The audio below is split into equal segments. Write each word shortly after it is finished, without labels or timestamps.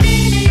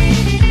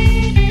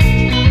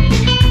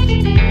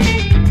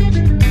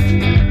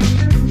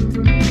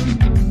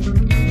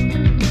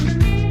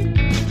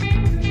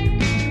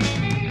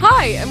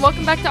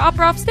welcome back to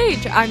Opera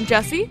Offstage. I'm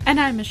Jessie. And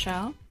I'm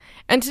Michelle.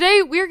 And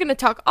today we're going to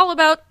talk all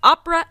about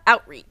opera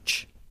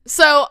outreach.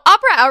 So,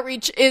 opera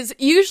outreach is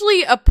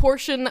usually a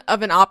portion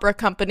of an opera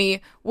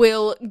company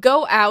will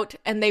go out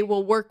and they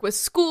will work with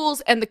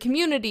schools and the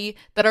community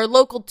that are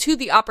local to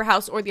the opera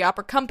house or the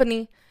opera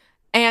company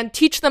and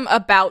teach them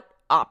about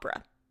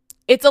opera.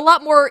 It's a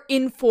lot more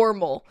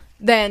informal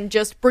than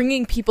just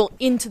bringing people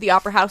into the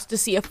opera house to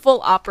see a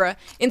full opera.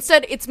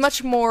 Instead, it's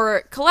much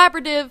more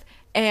collaborative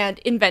and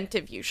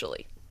inventive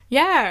usually.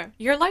 Yeah,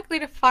 you're likely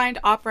to find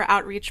opera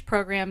outreach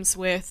programs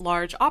with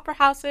large opera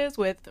houses,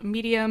 with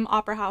medium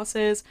opera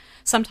houses.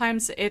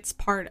 Sometimes it's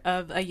part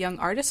of a young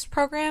artist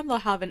program. They'll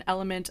have an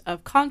element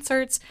of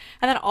concerts,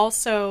 and that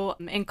also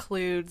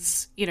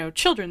includes,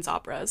 children's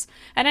operas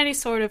and any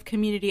sort of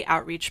community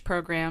outreach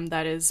program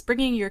that is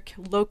bringing your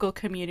local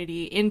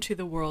community into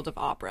the world of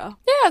opera.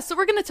 Yeah, so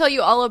we're going to tell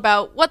you all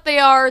about what they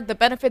are, the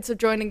benefits of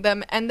joining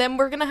them, and then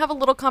we're going to have a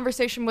little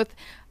conversation with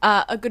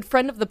a good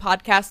friend of the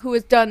podcast who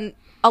has done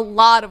a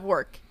lot of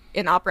work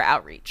in opera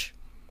outreach.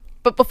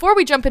 But before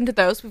we jump into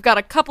those, we've got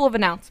a couple of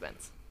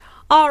announcements.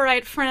 All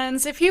right,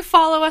 friends, if you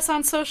follow us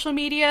on social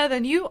media,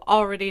 then you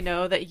already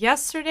know that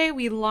yesterday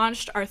we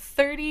launched our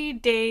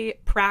 30-day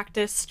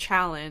practice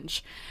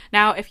challenge.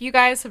 Now, if you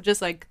guys have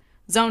just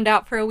zoned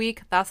out for a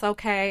week, that's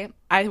okay.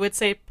 I would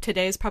say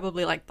today's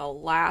probably the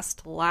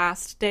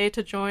last day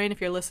to join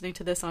if you're listening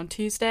to this on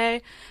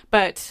Tuesday,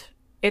 but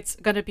it's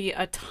going to be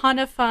a ton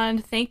of fun.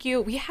 Thank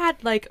you. We had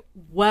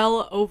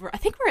well over, I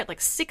think we're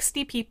at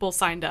 60 people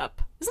signed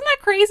up. Isn't that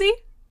crazy?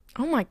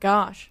 Oh my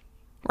gosh.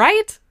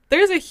 Right?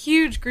 There's a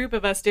huge group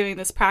of us doing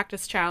this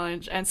practice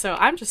challenge. And so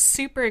I'm just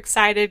super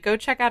excited. Go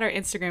check out our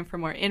Instagram for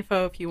more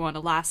info if you want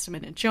a last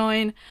minute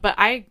join. But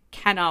I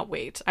cannot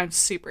wait. I'm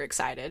super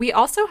excited. We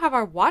also have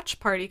our watch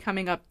party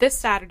coming up this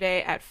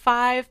Saturday at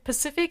 5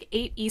 Pacific,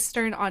 8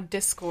 Eastern on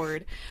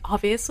Discord.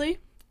 Obviously,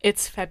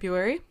 it's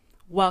February.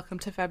 Welcome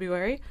to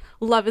February.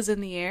 Love is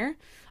in the air.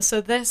 So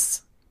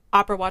this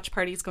opera watch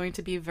party is going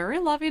to be very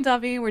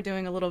lovey-dovey. We're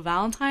doing a little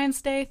Valentine's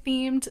Day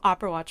themed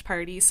opera watch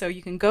party. So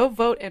you can go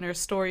vote in our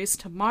stories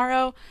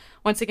tomorrow.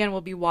 Once again,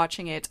 we'll be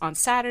watching it on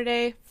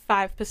Saturday,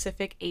 5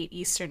 Pacific, 8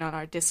 Eastern on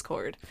our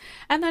Discord.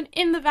 And then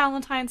in the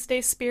Valentine's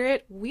Day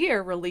spirit, we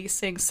are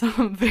releasing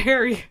some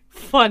very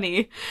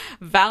funny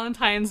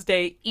Valentine's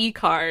Day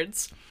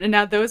e-cards. And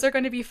now those are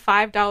going to be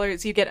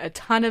 $5. You get a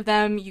ton of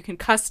them. You can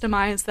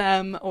customize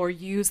them or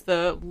use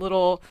the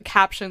little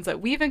captions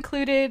that we've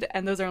included.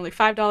 And those are only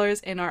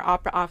 $5 in our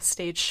Opera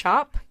Offstage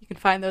shop. You can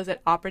find those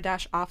at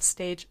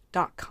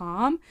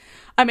opera-offstage.com.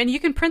 And you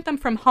can print them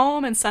from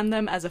home and send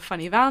them as a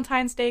funny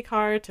Valentine's Day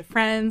card to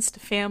friends,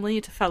 to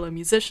family, to fellow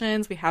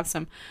musicians. We have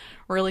some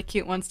really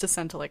cute ones to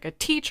send to a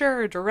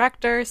teacher or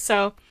director.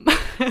 So,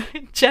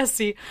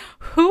 Jessie,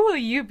 who will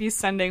you be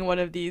sending one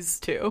of these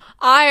to?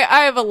 I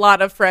have a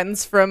lot of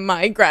friends from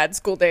my grad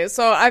school days,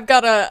 so I've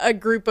got a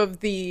group of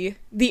the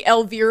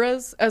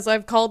Elviras, as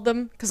I've called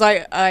them, because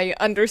I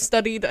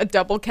understudied a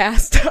double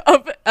cast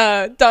of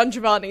Don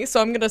Giovanni, so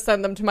I'm going to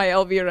send them to my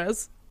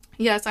Elviras.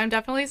 Yes, I'm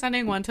definitely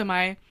sending one to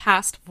my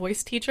past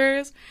voice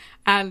teachers,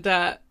 and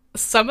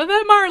some of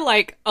them are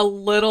a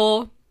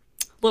little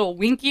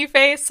winky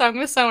face, so I'm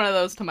going to send one of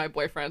those to my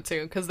boyfriend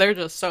too, because they're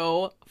just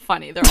so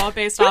funny. They're all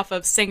based off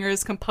of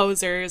singers,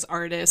 composers,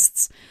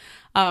 artists,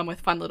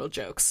 with fun little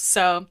jokes.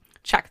 So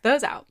check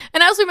those out.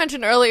 And as we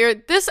mentioned earlier,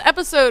 this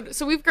episode,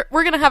 so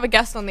we're going to have a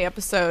guest on the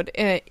episode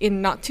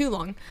in not too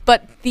long,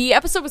 but the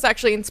episode was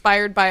actually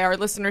inspired by our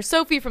listener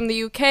Sophie from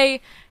the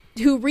UK,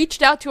 who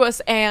reached out to us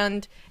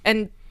and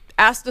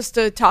asked us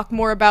to talk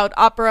more about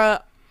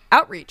opera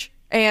outreach.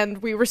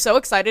 And we were so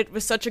excited. It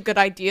was such a good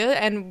idea.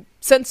 And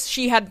since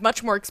she had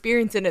much more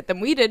experience in it than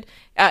we did,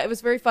 it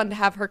was very fun to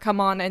have her come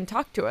on and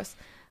talk to us.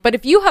 But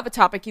if you have a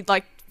topic you'd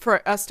like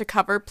for us to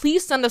cover,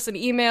 please send us an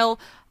email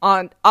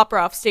on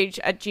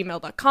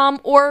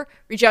operaoffstage@gmail.com or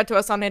reach out to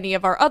us on any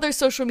of our other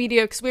social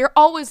media, because we are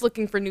always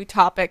looking for new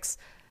topics.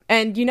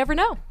 And you never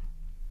know.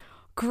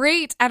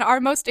 Great. And our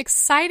most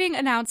exciting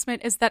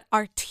announcement is that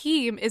our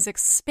team is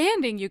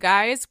expanding, you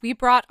guys. We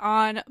brought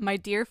on my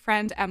dear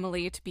friend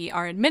Emily to be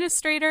our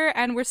administrator,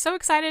 and we're so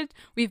excited.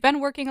 We've been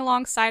working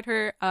alongside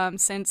her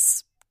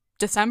since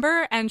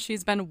December, and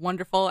she's been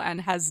wonderful and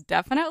has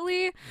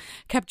definitely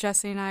kept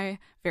Jessie and I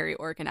very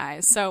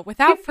organized. So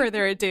without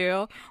further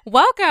ado,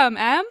 welcome,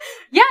 Em.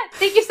 Yeah,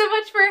 thank you so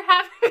much for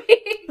having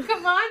me.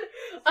 Come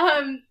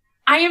on.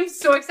 I am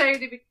so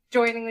excited to be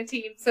joining the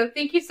team. So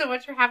thank you so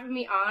much for having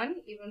me on,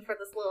 even for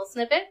this little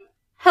snippet.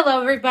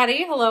 Hello,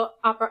 everybody. Hello,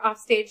 Opera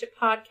Offstage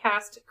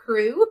podcast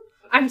crew.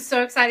 I'm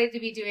so excited to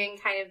be doing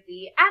kind of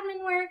the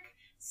admin work.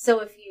 So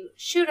if you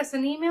shoot us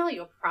an email,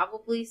 you'll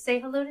probably say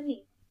hello to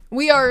me.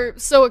 We are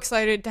so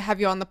excited to have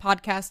you on the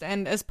podcast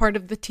and as part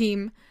of the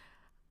team.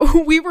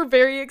 We were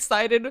very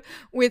excited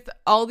with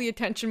all the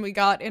attention we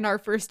got in our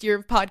first year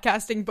of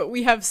podcasting, but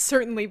we have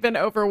certainly been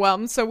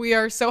overwhelmed. So we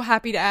are so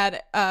happy to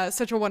add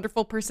such a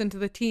wonderful person to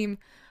the team.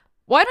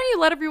 Why don't you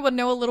let everyone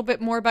know a little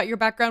bit more about your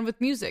background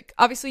with music?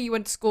 Obviously, you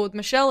went to school with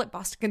Michelle at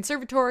Boston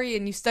Conservatory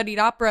and you studied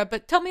opera,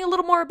 but tell me a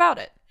little more about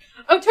it.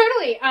 Oh,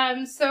 totally.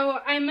 So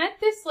I met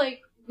this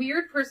like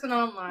weird person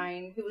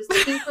online who was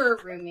looking for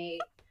a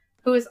roommate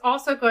who was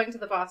also going to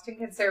the Boston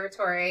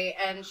Conservatory,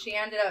 and she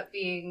ended up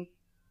being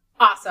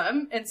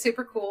awesome and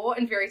super cool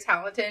and very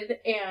talented.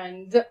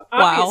 And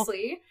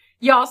obviously,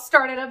 y'all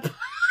started up.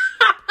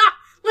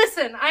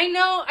 Listen, I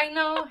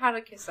know how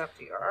to kiss up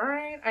to you. All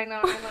right, I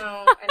know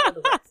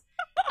the words.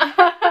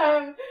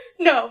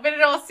 No, but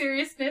in all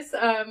seriousness,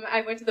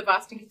 I went to the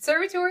Boston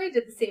Conservatory,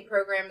 did the same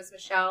program as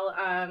Michelle,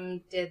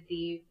 did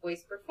the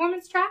voice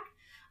performance track,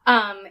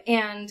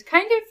 and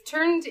kind of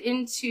turned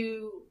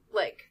into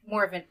like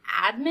more of an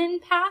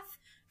admin path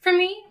for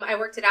me. I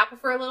worked at Apple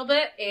for a little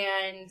bit,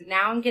 and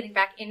now I'm getting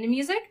back into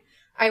music.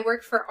 I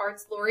work for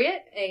Arts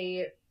Laureate,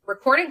 a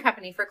recording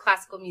company for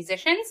classical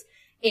musicians,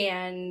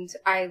 and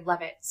I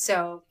love it.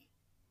 So,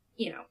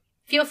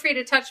 feel free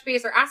to touch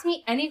base or ask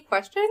me any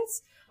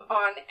questions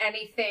on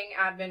anything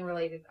admin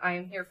related. I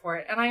am here for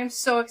it. And I am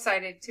so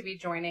excited to be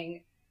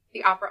joining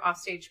the Opera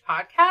Offstage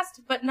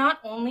podcast, but not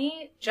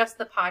only just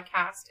the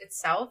podcast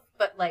itself,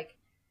 but like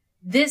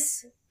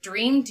this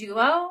dream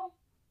duo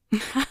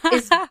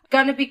is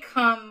gonna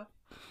become,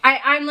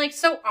 I'm like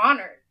so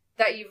honored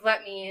that you've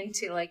let me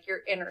into like your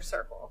inner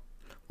circle.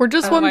 We're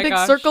just one big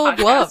circle of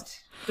love.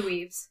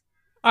 Dweebs.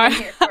 I'm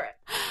here for it.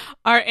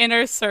 Our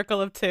inner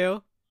circle of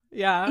 2.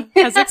 Yeah.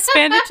 Has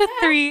expanded to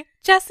 3.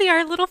 Jessie,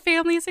 our little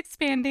family is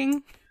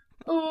expanding.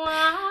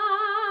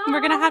 Wow. We're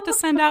going to have to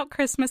send out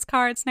Christmas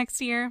cards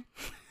next year.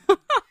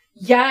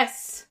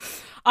 Yes.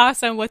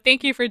 Awesome. Well,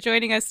 thank you for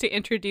joining us to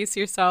introduce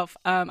yourself.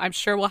 I'm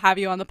sure we'll have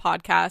you on the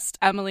podcast.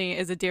 Emily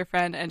is a dear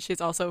friend, and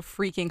she's also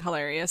freaking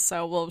hilarious.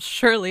 So we'll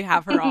surely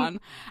have her on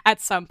at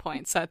some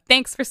point. So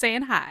thanks for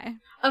saying hi.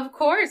 Of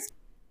course.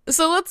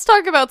 So let's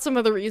talk about some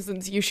of the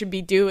reasons you should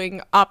be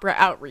doing opera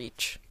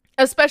outreach,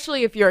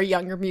 especially if you're a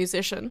younger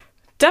musician.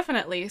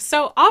 Definitely.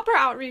 So opera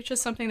outreach is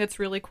something that's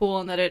really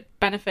cool in that it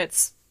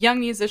benefits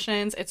young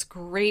musicians. It's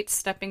great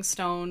stepping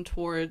stone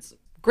towards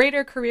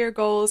greater career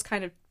goals,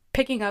 kind of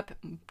picking up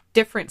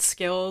different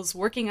skills,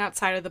 working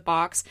outside of the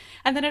box.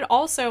 And then it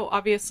also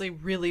obviously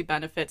really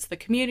benefits the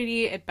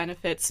community. It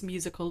benefits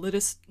musical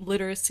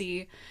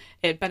literacy.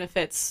 It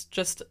benefits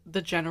just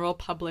the general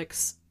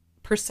public's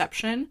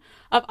perception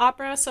of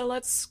opera. So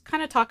let's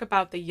kind of talk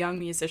about the young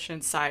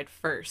musician side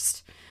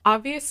first.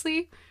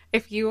 Obviously,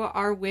 if you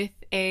are with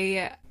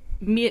a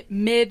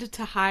mid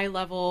to high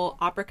level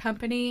opera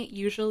company,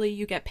 usually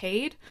you get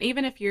paid.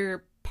 Even if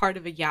you're part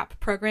of a YAP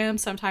program,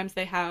 sometimes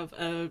they have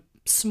a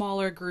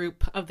smaller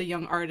group of the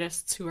young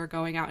artists who are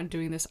going out and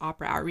doing this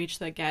opera outreach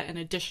that get an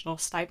additional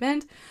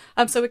stipend.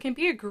 So it can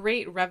be a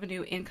great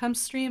revenue income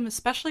stream,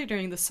 especially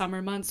during the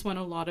summer months when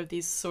a lot of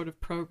these sort of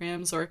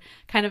programs are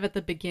kind of at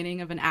the beginning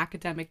of an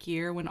academic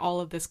year when all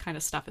of this kind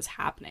of stuff is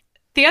happening.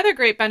 The other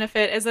great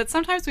benefit is that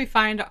sometimes we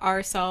find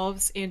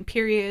ourselves in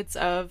periods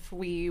of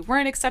we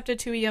weren't accepted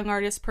to a young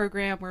artist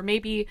program. We're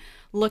maybe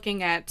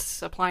looking at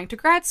applying to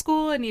grad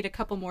school and need a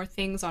couple more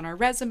things on our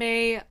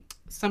resume.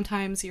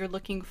 Sometimes you're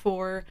looking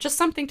for just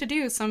something to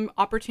do, some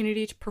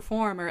opportunity to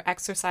perform or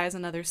exercise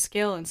another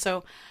skill. And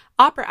so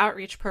opera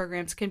outreach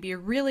programs can be a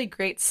really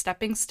great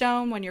stepping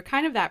stone when you're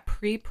kind of that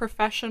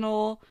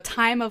pre-professional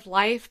time of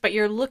life, but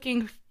you're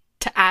looking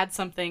to add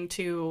something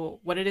to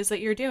what it is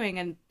that you're doing.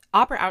 And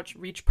opera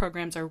outreach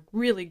programs are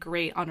really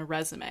great on a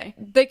resume.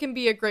 They can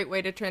be a great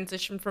way to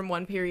transition from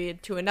one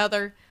period to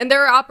another. And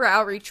there are opera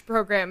outreach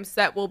programs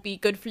that will be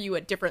good for you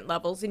at different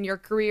levels in your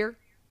career.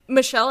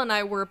 Michelle and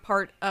I were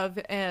part of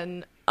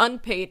an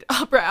unpaid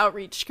opera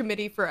outreach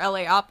committee for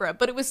LA Opera,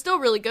 but it was still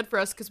really good for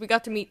us because we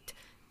got to meet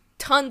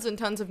tons and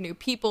tons of new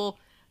people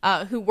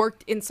who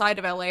worked inside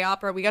of LA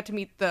Opera. We got to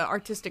meet the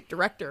artistic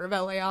director of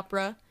LA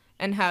Opera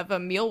and have a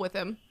meal with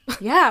him.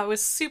 Yeah, it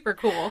was super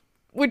cool.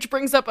 Which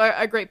brings up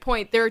a great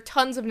point. There are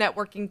tons of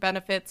networking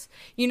benefits.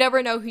 You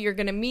never know who you're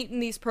going to meet in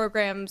these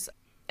programs,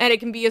 and it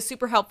can be a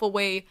super helpful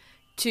way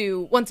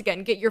to, once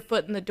again, get your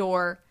foot in the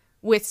door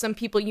with some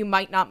people you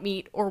might not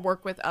meet or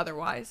work with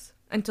otherwise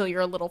until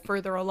you're a little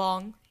further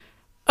along.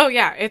 Oh,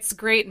 yeah, it's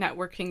great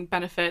networking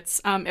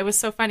benefits. It was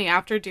so funny.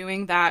 After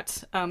doing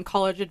that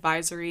college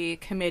advisory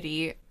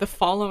committee, the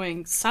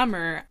following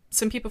summer,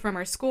 some people from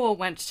our school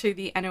went to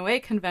the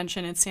NOA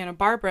convention in Santa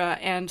Barbara,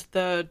 and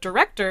the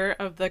director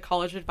of the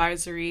college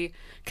advisory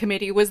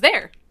committee was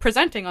there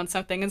presenting on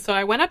something. And so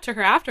I went up to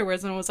her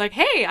afterwards and was like,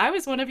 hey, I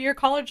was one of your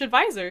college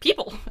advisor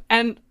people.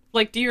 And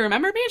like, do you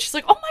remember me? And she's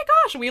like, oh my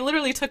gosh, we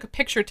literally took a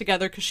picture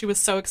together because she was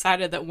so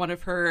excited that one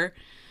of her,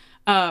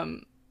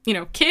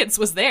 kids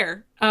was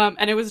there.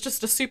 And it was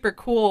just a super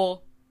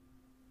cool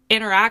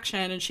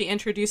interaction. And she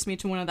introduced me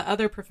to one of the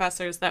other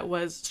professors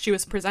she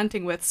was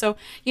presenting with. So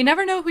you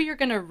never know who you're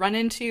going to run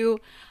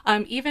into.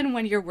 Even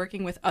when you're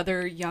working with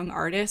other young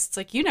artists,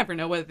 like you never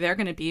know whether they're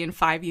going to be in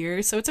 5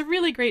 years. So it's a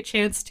really great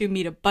chance to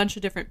meet a bunch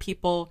of different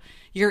people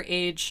your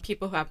age,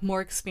 people who have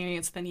more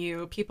experience than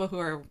you, people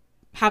who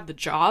have the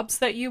jobs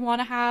that you want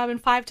to have in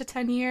 5 to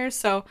 10 years.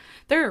 So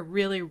they're a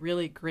really,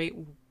 really great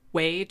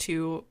way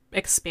to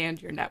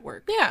expand your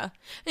network. Yeah.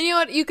 And you know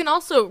what? You can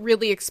also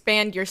really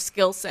expand your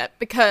skill set,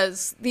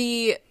 because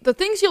the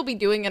things you'll be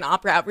doing in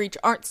Opera Outreach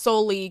aren't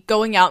solely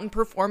going out and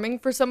performing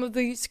for some of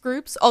these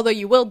groups, although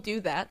you will do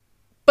that.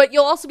 But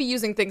you'll also be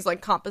using things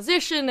like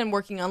composition and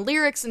working on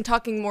lyrics and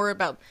talking more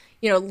about,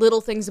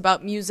 little things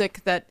about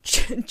music that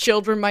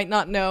children might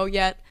not know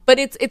yet. But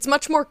it's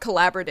much more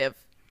collaborative.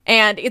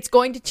 And it's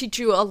going to teach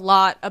you a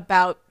lot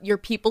about your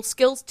people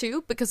skills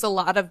too, because a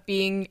lot of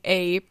being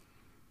a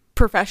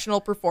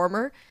professional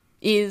performer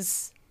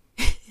is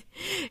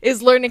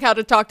learning how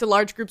to talk to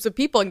large groups of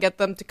people and get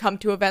them to come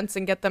to events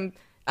and get them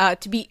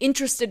to be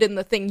interested in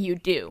the thing you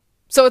do.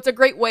 So it's a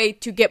great way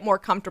to get more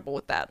comfortable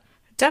with that.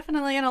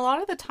 Definitely, and a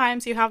lot of the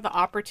times you have the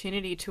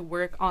opportunity to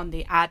work on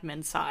the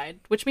admin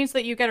side, which means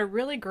that you get a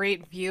really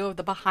great view of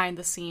the behind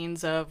the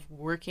scenes of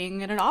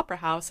working in an opera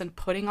house and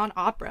putting on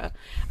opera.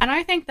 And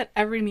I think that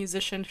every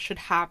musician should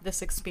have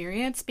this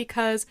experience,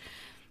 because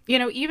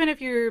even if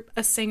you're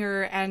a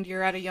singer and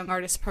you're at a young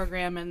artist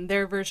program and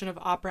their version of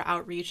Opera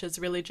Outreach is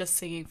really just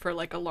singing for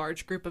like a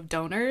large group of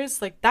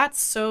donors, like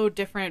that's so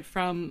different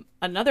from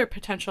another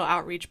potential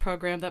outreach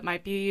program that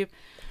might be,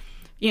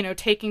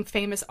 taking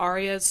famous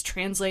arias,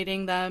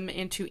 translating them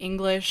into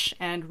English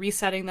and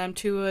resetting them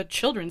to a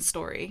children's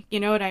story.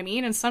 You know what I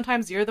mean? And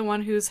sometimes you're the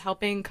one who's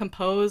helping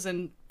compose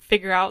and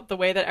figure out the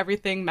way that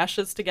everything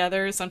meshes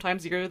together.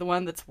 Sometimes you're the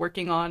one that's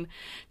working on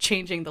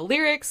changing the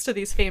lyrics to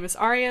these famous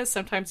arias.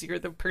 Sometimes you're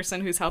the person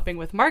who's helping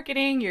with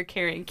marketing. You're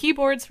carrying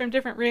keyboards from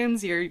different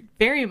rooms. You're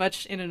very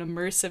much in an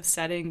immersive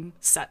setting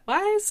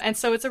set-wise. And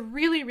so it's a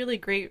really, really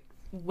great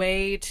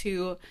way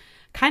to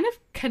kind of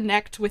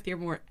connect with your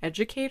more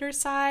educator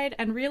side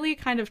and really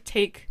kind of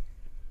take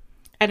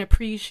an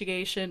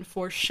appreciation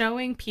for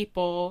showing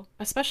people,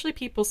 especially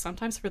people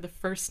sometimes for the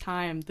first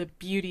time, the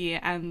beauty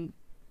and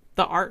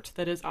the art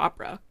that is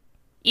opera.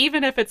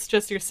 Even if it's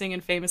just you're singing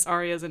famous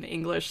arias in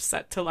English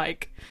set to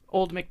like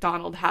Old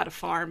MacDonald Had a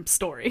Farm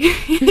story,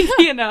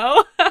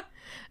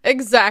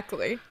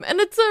 Exactly. And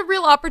it's a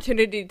real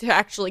opportunity to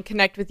actually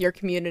connect with your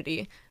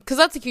community, because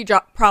that's a huge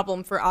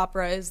problem for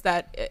opera, is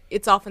that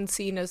it's often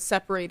seen as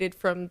separated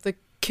from the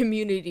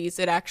communities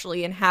it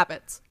actually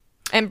inhabits.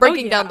 And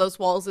breaking down those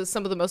walls is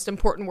some of the most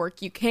important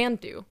work you can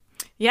do.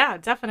 Yeah,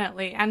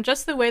 definitely. And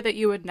just the way that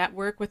you would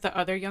network with the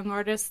other young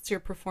artists you're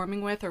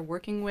performing with or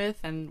working with,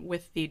 and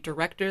with the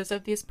directors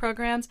of these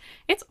programs,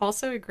 it's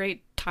also a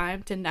great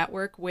time to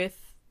network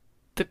with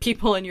the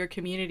people in your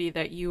community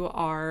that you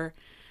are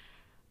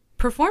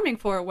performing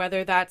for,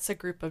 whether that's a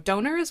group of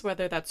donors,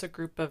 whether that's a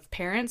group of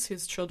parents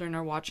whose children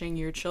are watching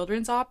your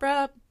children's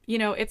opera.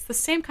 It's the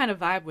same kind of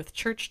vibe with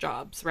church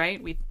jobs, right?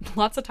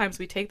 Lots of times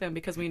we take them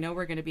because we know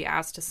we're going to be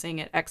asked to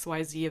sing at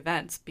XYZ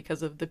events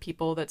because of the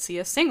people that see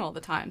us sing all the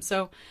time.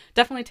 So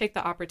definitely take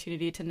the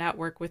opportunity to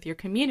network with your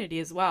community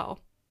as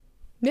well.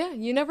 Yeah,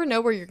 you never know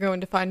where you're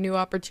going to find new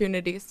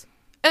opportunities.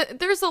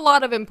 There's a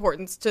lot of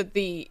importance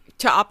to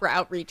opera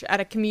outreach at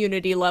a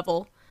community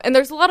level. And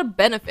there's a lot of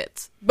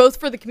benefits, both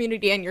for the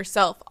community and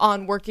yourself,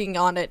 on working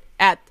on it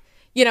at,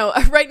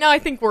 right now I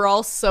think we're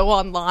all so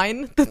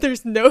online that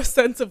there's no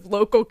sense of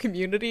local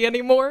community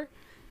anymore.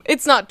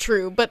 It's not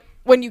true, but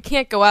when you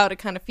can't go out, it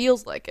kind of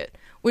feels like it,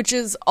 which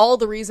is all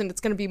the reason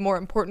it's going to be more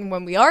important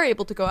when we are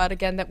able to go out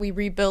again that we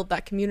rebuild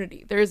that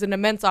community. There is an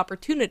immense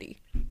opportunity.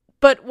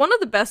 But one of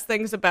the best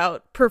things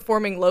about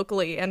performing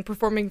locally and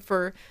performing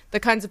for the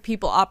kinds of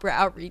people Opera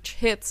Outreach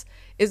hits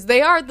is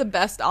they are the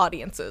best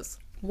audiences.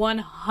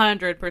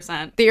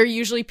 100%. They are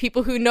usually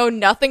people who know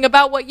nothing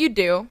about what you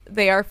do.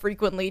 They are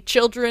frequently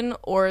children,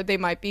 or they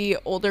might be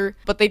older,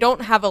 but they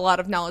don't have a lot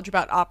of knowledge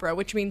about opera,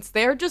 which means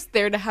they're just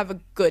there to have a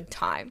good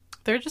time.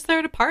 They're just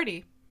there to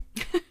party.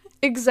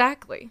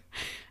 Exactly.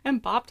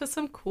 And bop to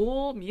some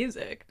cool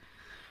music.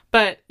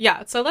 But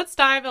yeah, so let's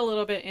dive a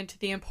little bit into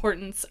the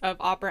importance of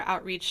opera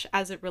outreach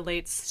as it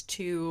relates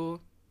to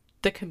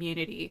the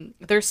community.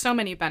 There's so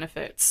many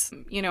benefits.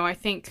 I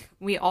think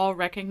we all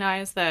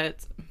recognize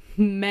that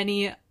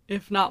many,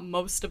 if not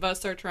most of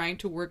us, are trying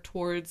to work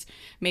towards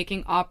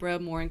making opera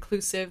more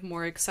inclusive,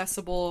 more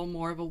accessible,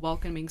 more of a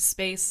welcoming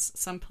space,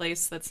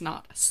 someplace that's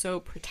not so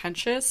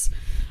pretentious.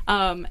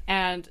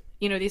 And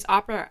these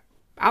opera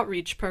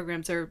outreach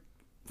programs are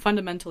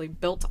fundamentally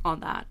built on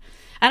that.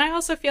 And I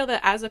also feel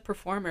that as a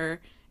performer,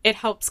 it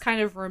helps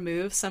kind of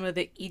remove some of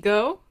the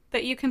ego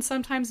that you can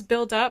sometimes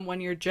build up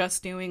when you're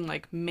just doing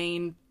like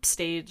main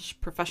stage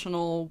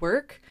professional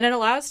work. And it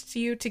allows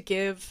you to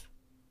give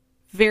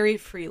very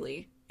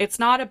freely. It's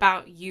not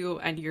about you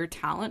and your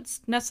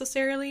talents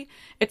necessarily.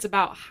 It's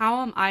about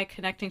how am I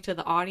connecting to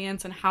the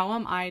audience and how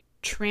am I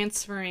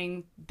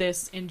transferring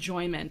this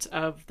enjoyment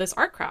of this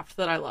art craft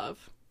that I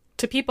love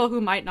to people who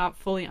might not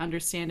fully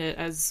understand it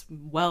as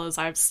well as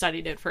I've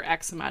studied it for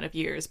X amount of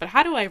years. But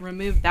how do I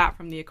remove that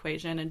from the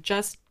equation and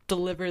just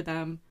deliver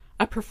them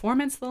a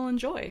performance they'll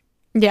enjoy?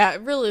 Yeah, it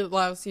really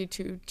allows you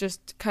to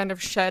just kind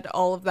of shed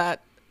all of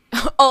that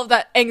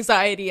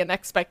anxiety and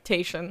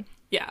expectation.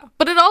 Yeah.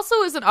 But it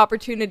also is an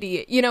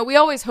opportunity. We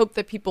always hope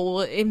that people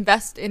will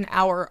invest in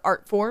our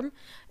art form,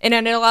 and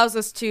it allows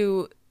us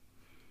to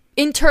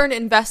in turn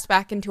invest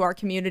back into our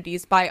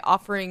communities by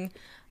offering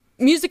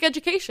music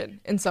education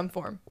in some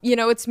form. You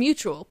know, it's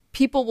mutual.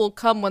 People will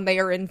come when they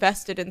are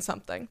invested in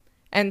something.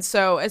 And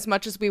so as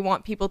much as we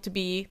want people to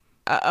be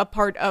a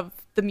part of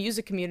the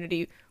music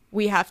community,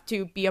 we have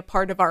to be a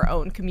part of our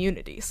own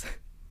communities.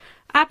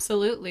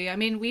 Absolutely. I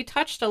mean, we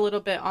touched a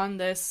little bit on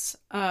this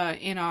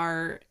in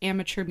our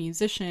amateur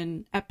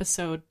musician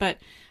episode, but,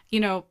 you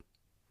know,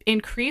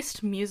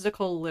 increased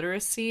musical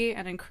literacy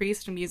and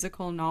increased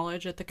musical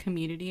knowledge at the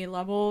community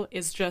level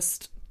is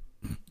just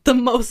the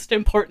most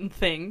important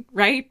thing,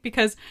 right?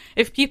 Because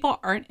if people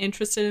aren't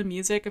interested in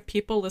music, if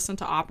people listen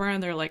to opera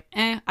and they're like,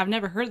 I've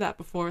never heard that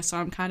before, so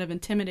I'm kind of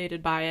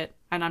intimidated by it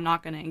and I'm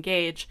not going to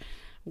engage,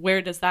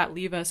 where does that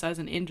leave us as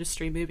an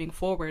industry moving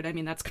forward? I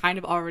mean, that's kind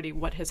of already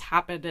what has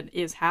happened and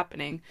is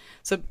happening.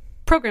 So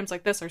programs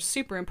like this are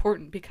super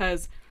important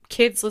because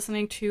kids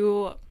listening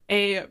to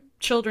a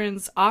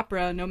children's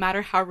opera, no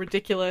matter how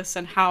ridiculous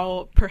and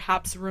how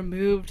perhaps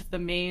removed the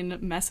main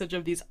message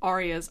of these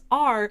arias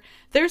are,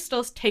 they're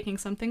still taking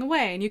something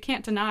away. And you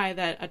can't deny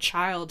that a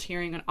child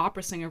hearing an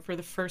opera singer for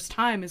the first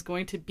time is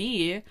going to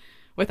be,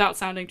 without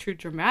sounding too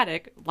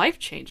dramatic,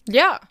 life-changing.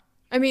 Yeah.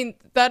 I mean,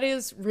 that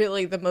is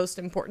really the most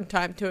important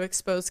time to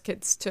expose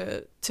kids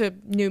to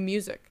new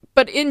music.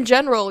 But in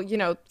general, you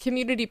know,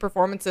 community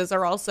performances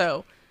are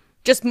also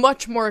just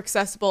much more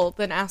accessible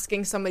than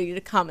asking somebody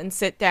to come and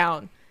sit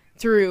down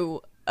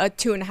through a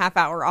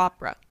 2.5-hour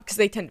opera, because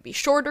they tend to be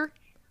shorter.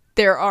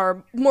 There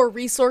are more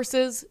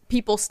resources.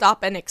 People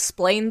stop and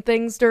explain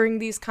things during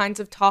these kinds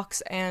of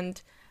talks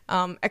and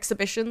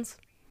exhibitions.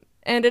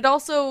 And it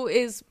also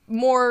is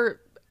more...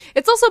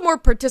 It's also more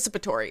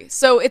participatory.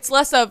 So it's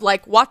less of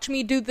like, watch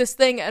me do this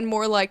thing, and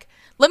more like,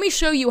 let me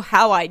show you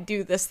how I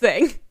do this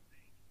thing.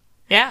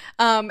 Yeah.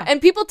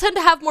 And people tend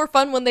to have more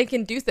fun when they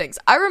can do things.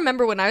 I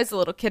remember when I was a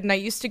little kid and I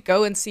used to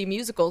go and see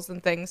musicals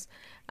and things.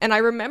 And I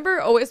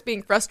remember always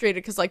being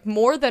frustrated because, like,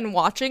 more than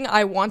watching,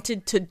 I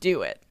wanted to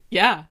do it.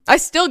 Yeah. I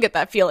still get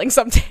that feeling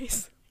some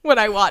days when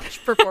I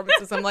watch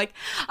performances. I'm like,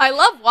 I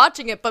love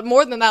watching it, but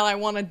more than that, I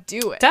want to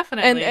do it.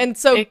 Definitely. And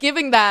so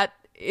giving that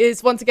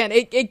is, once again,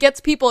 it gets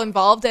people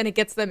involved and it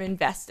gets them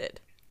invested.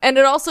 And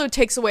it also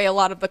takes away a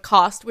lot of the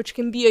cost, which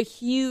can be a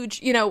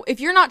huge, you know, if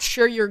you're not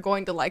sure you're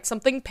going to like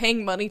something,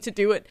 paying money to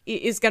do it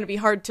is going to be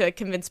hard to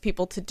convince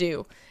people to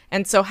do.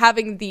 And so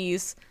having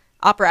these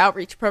opera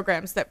outreach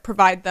programs that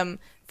provide them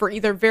for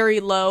either very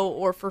low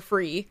or for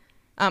free,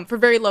 for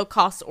very low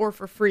cost or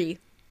for free,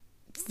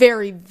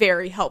 very,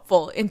 very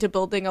helpful into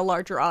building a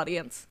larger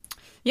audience.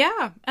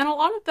 Yeah. And a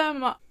lot of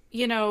them,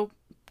 you know,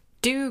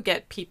 do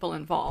get people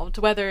involved,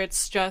 whether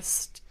it's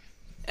just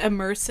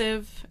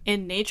immersive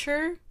in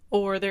nature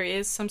or there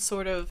is some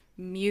sort of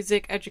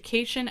music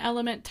education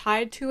element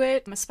tied to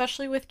it,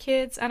 especially with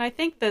kids. And I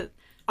think that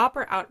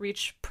opera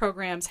outreach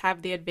programs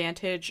have the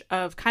advantage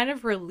of kind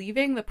of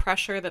relieving the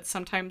pressure that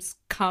sometimes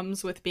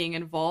comes with being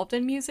involved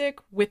in music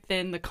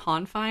within the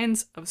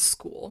confines of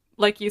school.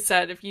 Like you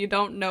said, if you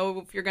don't know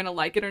if you're going to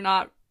like it or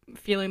not,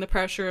 feeling the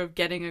pressure of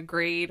getting a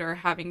grade or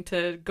having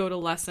to go to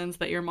lessons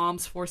that your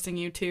mom's forcing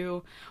you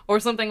to or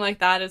something like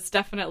that is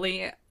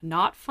definitely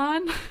not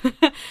fun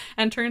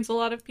and turns a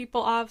lot of people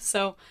off.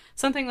 So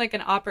something like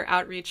an opera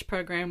outreach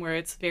program where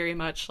it's very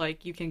much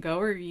like you can go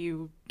or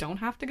you don't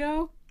have to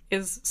go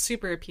is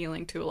super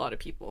appealing to a lot of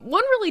people.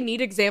 One really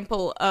neat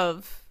example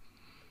of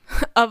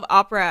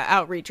opera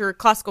outreach or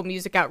classical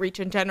music outreach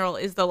in general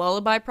is the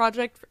Lullaby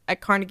Project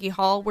at Carnegie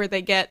Hall, where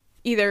they get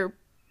either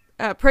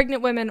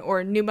pregnant women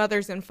or new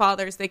mothers and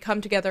fathers. They come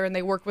together and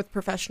they work with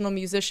professional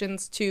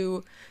musicians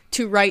to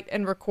write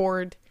and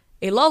record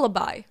a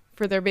lullaby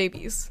for their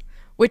babies,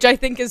 which I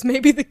think is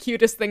maybe the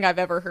cutest thing I've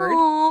ever heard.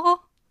 Aww.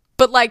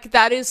 But like,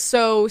 that is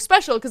so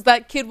special because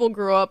that kid will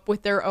grow up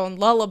with their own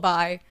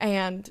lullaby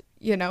and,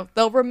 you know,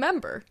 they'll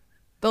remember.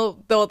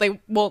 They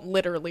won't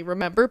literally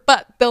remember,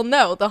 but they'll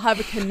know. They'll have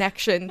a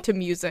connection to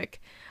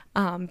music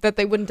that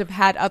they wouldn't have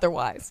had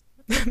otherwise.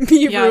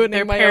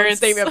 Ruining my own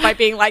statement by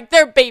being like,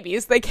 they're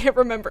babies, they can't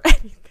remember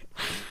anything.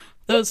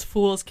 Those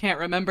fools can't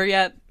remember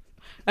yet.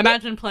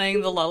 Imagine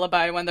playing the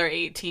lullaby when they're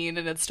 18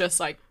 and it's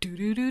just like do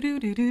do do do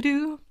do do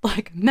do,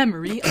 like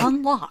memory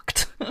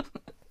unlocked.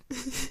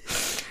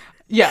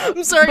 Yeah,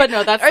 I'm sorry, but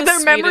no, that's are the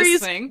their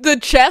memories thing. The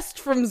chest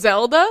from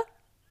Zelda?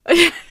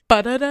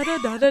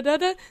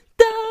 Ba-da-da-da-da-da-da-da.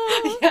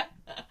 Yeah.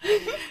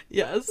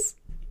 Yes,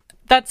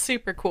 that's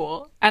super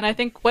cool. And I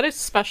think what a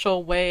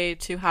special way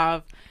to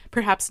have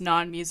perhaps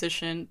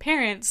non-musician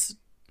parents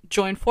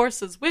join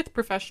forces with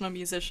professional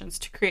musicians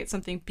to create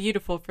something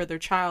beautiful for their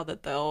child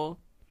that they'll,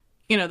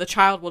 you know, the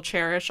child will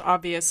cherish,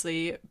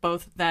 obviously,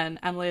 both then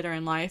and later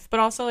in life, but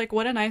also like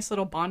what a nice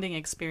little bonding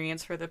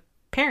experience for the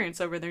parents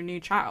over their new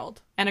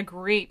child and a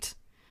great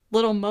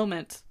little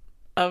moment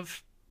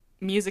of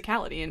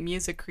musicality and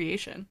music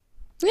creation.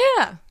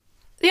 Yeah.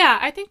 Yeah,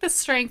 I think the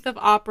strength of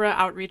opera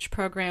outreach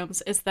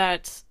programs is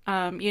that,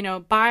 you know,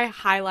 by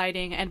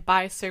highlighting and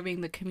by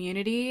serving the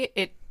community,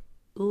 it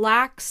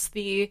lacks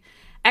the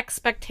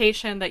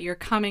expectation that you're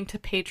coming to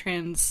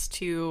patrons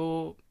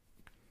to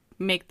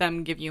make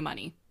them give you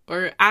money.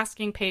 or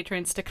asking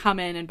patrons to come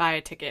in and buy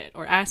a ticket,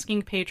 or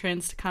asking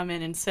patrons to come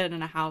in and sit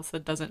in a house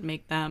that doesn't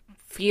make them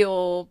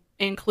feel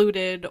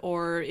included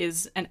or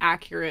is an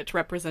accurate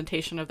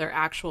representation of their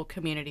actual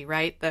community,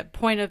 right? The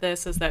point of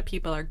this is that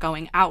people are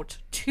going out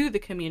to the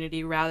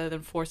community rather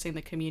than forcing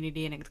the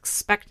community and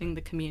expecting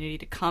the community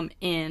to come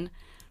in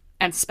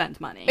and spend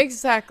money.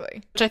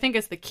 Exactly. Which I think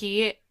is the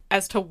key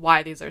as to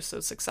why these are so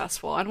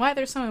successful and why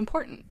they're so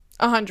important.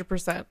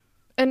 100%.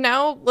 And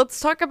now let's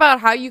talk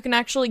about how you can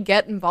actually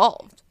get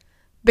involved.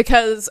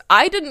 Because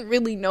I didn't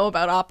really know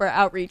about Opera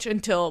Outreach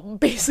until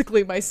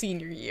basically my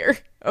senior year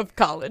of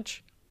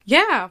college.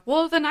 Yeah,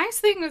 well, the nice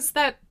thing is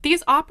that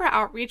these opera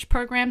outreach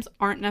programs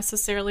aren't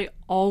necessarily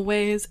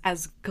always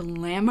as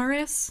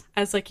glamorous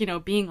as, like, you know,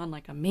 being on,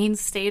 like, a main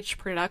stage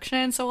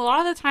production. So a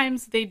lot of the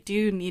times they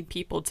do need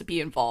people to be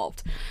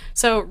involved.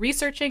 So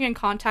researching and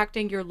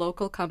contacting your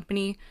local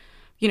company,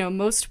 you know,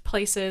 most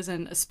places,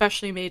 and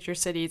especially major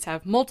cities,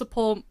 have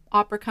multiple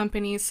opera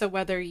companies. So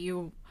whether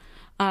you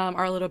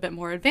are a little bit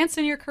more advanced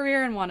in your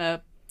career and want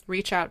to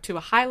reach out to a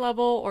high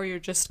level, or you're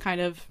just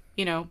kind of,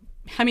 you know,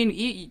 I mean,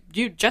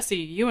 you, Jesse,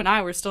 you and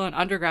I were still in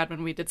undergrad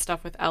when we did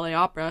stuff with LA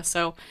Opera,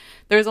 so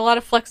there's a lot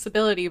of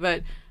flexibility,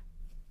 but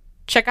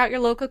check out your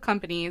local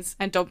companies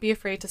and don't be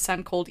afraid to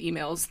send cold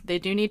emails. They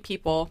do need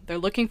people. They're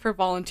looking for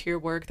volunteer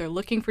work. They're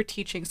looking for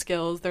teaching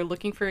skills. They're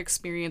looking for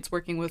experience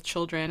working with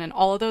children, and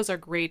all of those are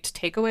great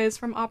takeaways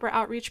from opera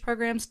outreach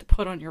programs to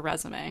put on your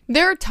resume.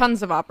 There are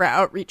tons of opera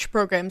outreach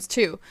programs,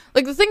 too.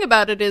 Like, the thing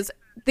about it is,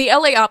 the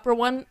LA Opera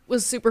one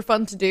was super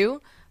fun to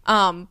do,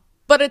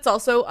 but it's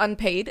also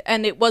unpaid,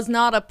 and it was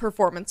not a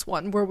performance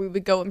one where we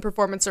would go and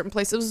perform in certain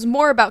places. It was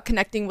more about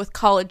connecting with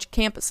college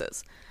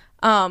campuses.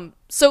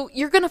 So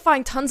you're going to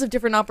find tons of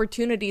different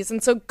opportunities,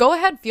 and so go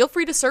ahead, feel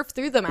free to surf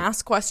through them,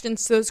 ask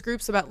questions to those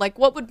groups about, like,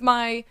 what would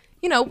my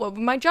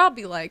job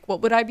be like?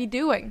 What would I be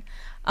doing?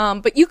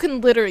 But you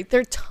can literally,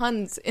 there are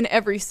tons in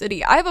every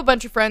city. I have a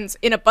bunch of friends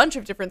in a bunch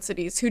of different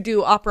cities who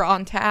do opera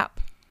on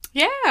tap.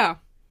 Yeah.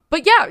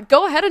 But yeah,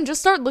 go ahead and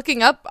just start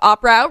looking up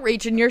opera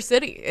outreach in your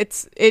city.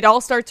 It all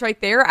starts right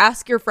there.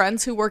 Ask your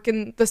friends who work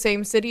in the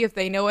same city if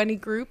they know any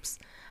groups.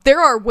 There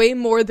are way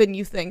more than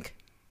you think.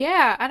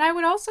 Yeah, and I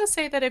would also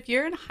say that if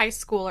you're in high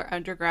school or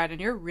undergrad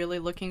and you're really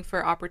looking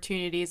for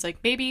opportunities, like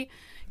maybe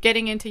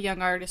getting into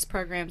young artist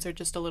programs are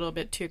just a little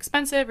bit too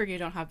expensive, or you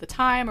don't have the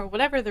time, or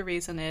whatever the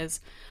reason is,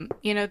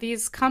 you know,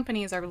 these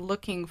companies are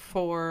looking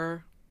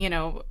for, you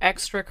know,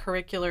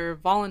 extracurricular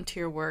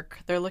volunteer work.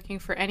 They're looking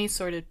for any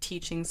sort of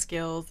teaching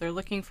skills. They're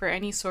looking for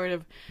any sort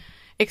of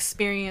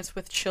experience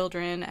with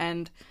children.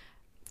 And,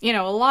 you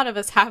know, a lot of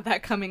us have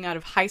that coming out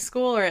of high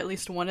school, or at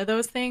least one of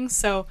those things.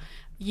 So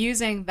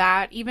using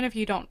that, even if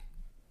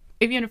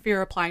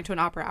you're applying to an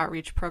opera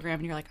outreach program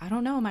and you're like, I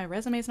don't know, my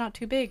resume's not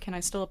too big, can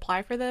I still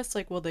apply for this?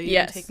 Like, will they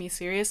even take me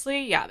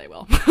seriously? Yeah, they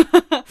will.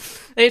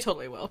 They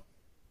totally will.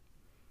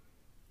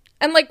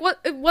 And, like,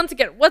 once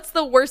again, what's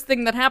the worst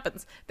thing that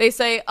happens? They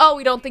say, oh,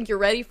 we don't think you're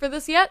ready for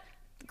this yet?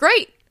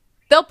 Great.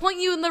 They'll point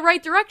you in the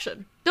right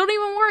direction. Don't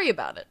even worry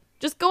about it.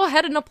 Just go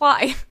ahead and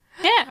apply.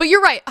 Yeah. But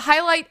you're right.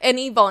 Highlight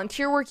any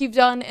volunteer work you've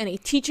done, any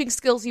teaching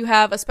skills you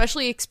have,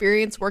 especially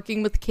experience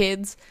working with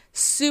kids.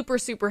 Super,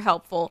 super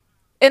helpful.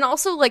 And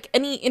also, like,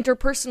 any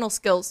interpersonal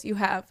skills you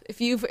have.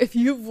 If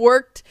you've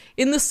worked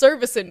in the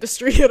service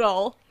industry at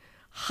all,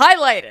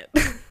 highlight it.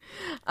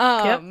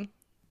 Yep.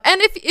 And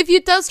if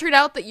it does turn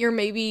out that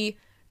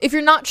if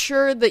you're not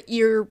sure that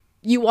you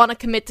want to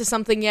commit to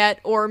something yet,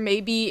 or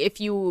maybe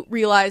if you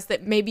realize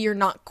that maybe you're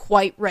not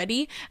quite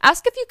ready,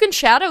 ask if you can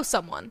shadow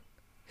someone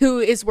who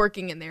is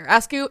working in there.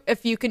 Ask you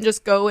if you can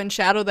just go and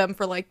shadow them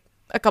for, like,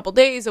 a couple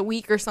days, a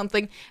week or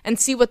something, and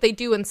see what they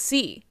do and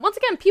see. Once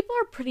again, people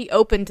are pretty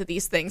open to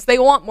these things. They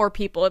want more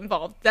people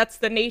involved. That's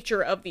the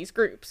nature of these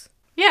groups.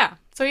 Yeah.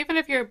 So even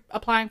if you're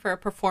applying for a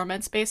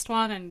performance-based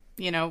one and,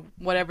 you know,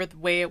 whatever the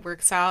way it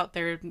works out,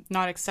 they're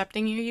not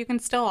accepting you, you can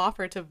still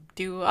offer to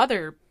do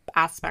other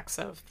aspects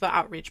of the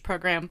outreach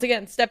program.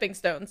 Again, stepping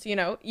stones, you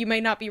know, you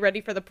may not be ready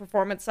for the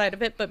performance side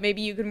of it, but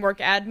maybe you can work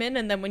admin,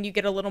 and then when you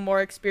get a little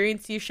more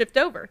experience, you shift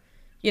over.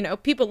 You know,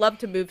 people love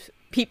to move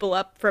people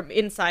up from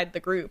inside the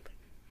group.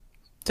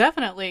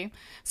 Definitely.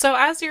 So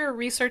as you're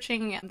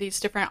researching these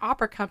different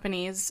opera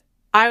companies,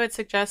 I would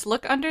suggest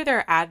look under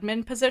their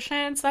admin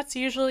positions. That's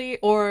usually,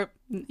 or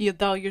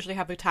they'll usually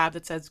have a tab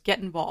that says get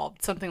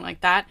involved, something like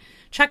that.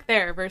 Check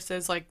there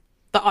versus, like,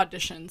 the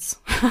auditions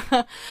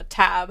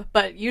tab,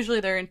 but usually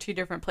they're in two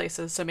different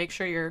places, so make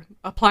sure you're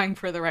applying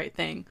for the right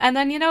thing. And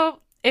then, you know,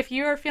 if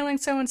you are feeling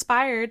so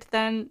inspired,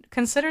 then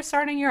consider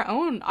starting your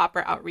own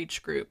opera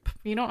outreach group.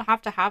 You don't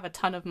have to have a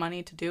ton of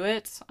money to do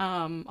it.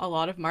 A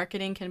lot of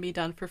marketing can be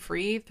done for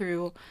free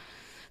through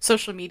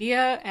social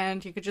media,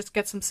 and you could just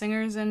get some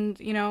singers. And,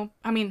 you know,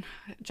 I mean,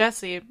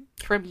 Jesse,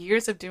 from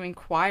years of doing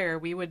choir,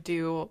 we would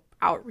do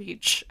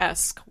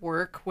outreach-esque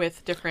work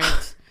with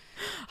different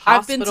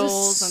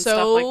hospitals and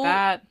stuff like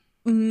that.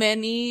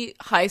 Many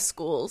high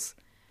schools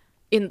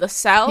in the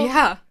South.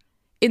 Yeah.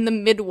 In the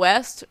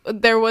Midwest.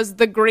 There was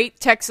the Great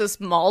Texas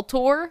Mall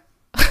Tour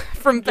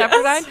from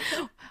Pepperdine.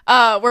 Yes.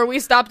 where we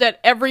stopped at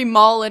every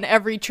mall and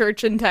every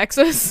church in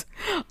Texas.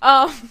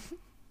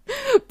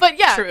 But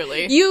yeah,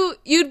 Truly.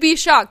 you'd be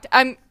shocked.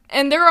 And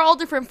there are all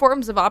different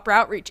forms of opera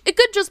outreach. It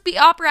could just be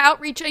opera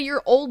outreach at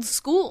your old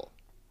school.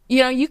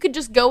 You know, you could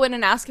just go in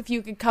and ask if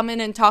you could come in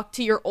and talk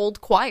to your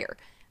old choir.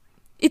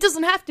 It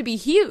doesn't have to be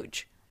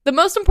huge. The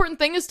most important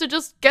thing is to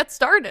just get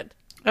started.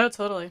 Oh,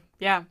 totally.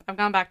 Yeah, I've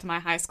gone back to my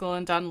high school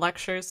and done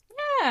lectures.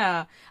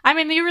 Yeah. I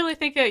mean, you really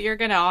think that you're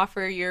going to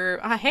offer your,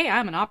 hey,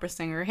 I'm an opera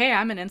singer. Hey,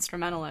 I'm an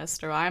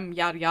instrumentalist, or I'm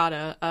yada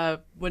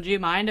yada. Would you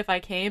mind if I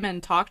came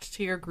and talked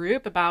to your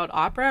group about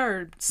opera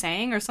or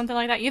sang or something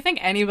like that? You think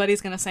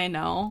anybody's going to say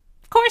no?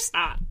 Of course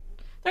not.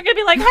 They're going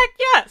to be like, heck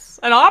yes.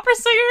 An opera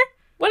singer?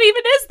 What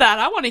even is that?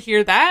 I want to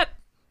hear that.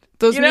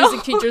 Those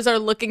music teachers are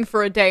looking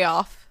for a day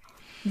off.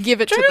 Give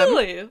it to them.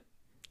 Truly.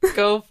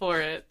 Go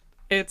for it.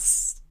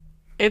 It's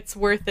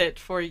worth it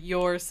for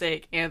your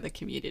sake and the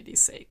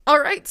community's sake. All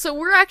right, so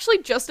we're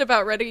actually just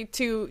about ready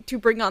to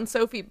bring on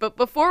Sophie, but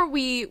before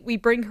we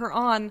bring her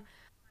on,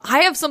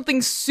 I have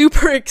something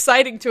super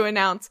exciting to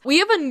announce. We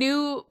have a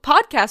new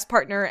podcast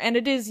partner, and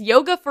it is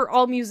Yoga for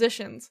All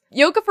Musicians.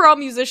 Yoga for All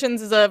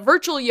Musicians is a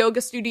virtual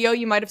yoga studio.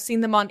 You might have seen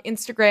them on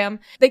Instagram.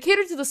 They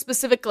cater to the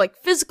specific,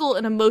 physical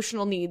and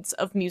emotional needs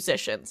of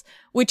musicians,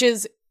 which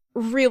is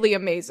really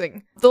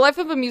amazing. The life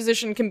of a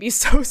musician can be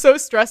so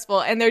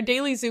stressful, and their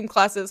daily Zoom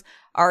classes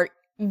are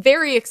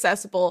very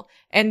accessible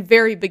and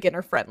very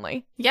beginner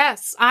friendly.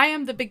 Yes, I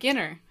am the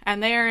beginner,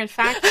 and they are in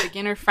fact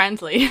beginner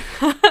friendly.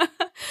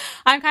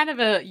 I'm kind of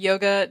a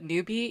yoga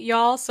newbie,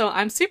 y'all, so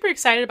I'm super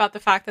excited about the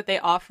fact that they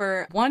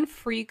offer one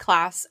free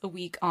class a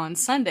week on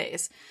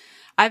Sundays.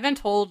 I've been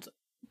told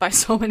by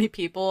so many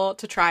people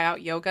to try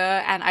out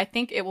yoga, and I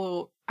think it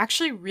will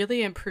actually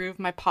really improve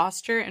my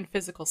posture and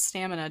physical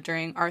stamina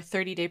during our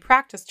 30-day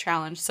practice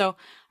challenge. So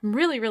I'm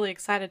really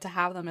excited to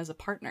have them as a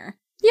partner.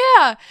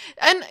 Yeah,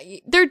 and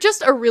they're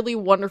just a really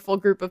wonderful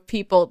group of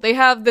people. They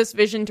have this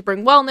vision to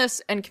bring wellness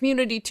and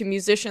community to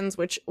musicians,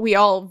 which we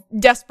all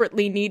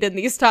desperately need in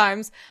these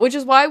times, which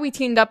is why we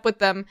teamed up with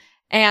them.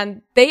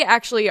 And they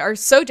actually are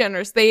so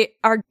generous. They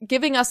are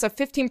giving us a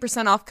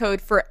 15% off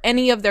code for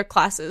any of their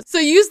classes. So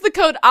use the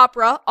code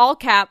OPERA, all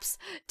caps,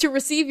 to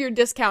receive your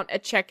discount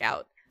at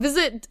checkout.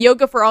 Visit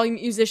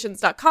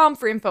yogaforallmusicians.com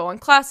for info on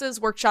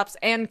classes, workshops,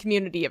 and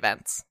community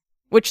events,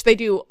 which they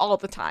do all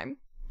the time.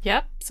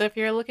 Yep, so if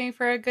you're looking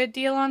for a good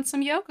deal on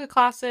some yoga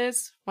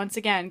classes, once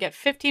again, get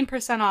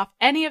 15% off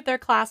any of their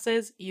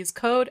classes. Use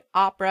code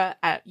OPERA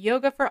at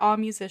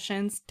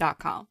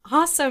yogaforallmusicians.com.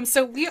 Awesome,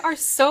 so we are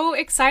so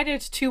excited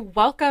to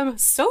welcome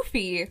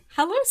Sophie.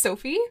 Hello,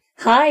 Sophie.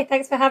 Hi,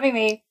 thanks for having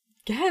me.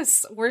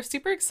 Yes, we're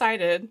super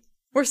excited.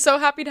 We're so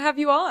happy to have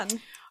you on.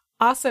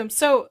 Awesome.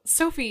 So,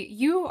 Sophie,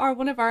 you are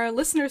one of our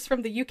listeners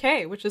from the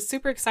UK, which is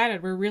super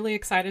excited. We're really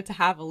excited to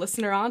have a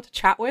listener on to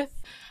chat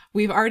with.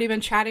 We've already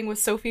been chatting with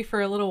Sophie for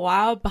a little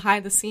while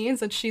behind the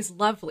scenes, and she's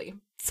lovely.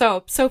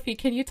 So, Sophie,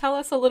 can you tell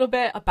us a little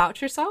bit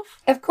about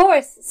yourself? Of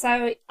course.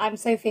 So, I'm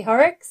Sophie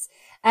Horrocks.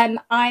 I'm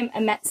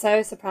a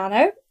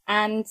mezzo-soprano,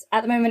 and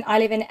at the moment I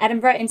live in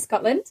Edinburgh in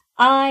Scotland.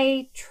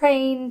 I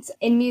trained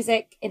in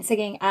music in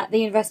singing at the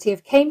University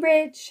of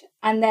Cambridge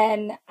and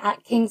then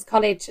at King's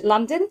College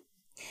London.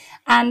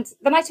 And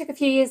then I took a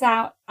few years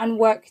out and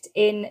worked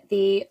in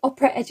the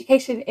opera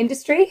education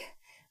industry,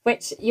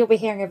 which you'll be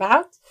hearing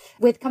about,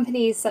 with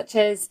companies such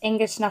as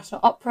English National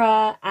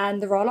Opera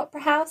and the Royal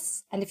Opera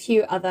House and a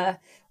few other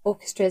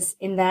orchestras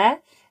in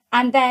there.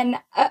 And then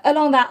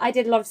along that, I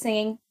did a lot of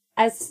singing,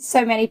 as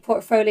so many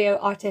portfolio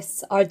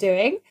artists are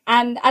doing.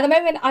 And at the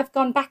moment, I've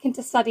gone back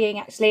into studying,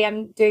 actually.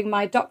 I'm doing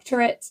my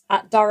doctorate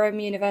at Durham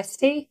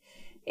University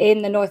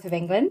in the north of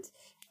England.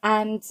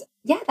 And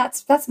yeah,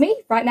 that's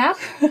me right now.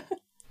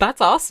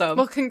 That's awesome.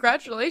 Well,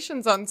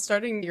 congratulations on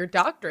starting your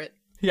doctorate.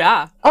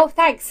 Yeah. Oh,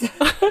 thanks.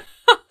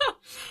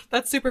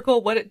 That's super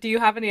cool. What do you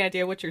have any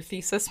idea what your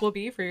thesis will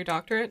be for your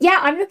doctorate? Yeah,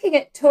 I'm looking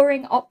at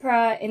touring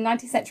opera in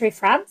 19th century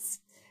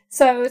France.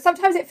 So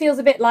sometimes it feels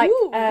a bit like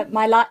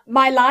my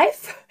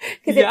life,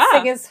 because it's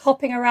singers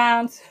hopping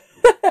around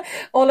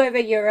all over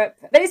Europe.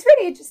 But it's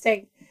really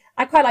interesting.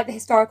 I quite like the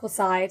historical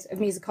side of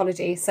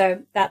musicology,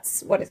 so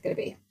that's what it's going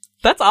to be.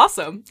 That's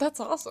awesome.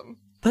 That's awesome.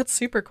 That's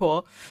super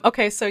cool.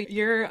 Okay, so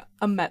you're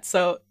a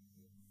mezzo.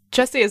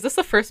 Jesse, is this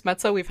the first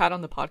mezzo we've had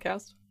on the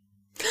podcast?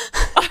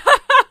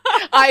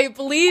 I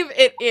believe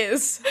it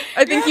is.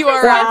 I think you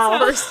are our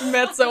first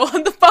mezzo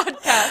on the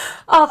podcast.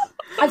 Oh,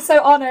 I'm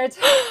so honored.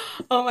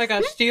 Oh my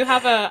gosh. Do you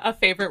have a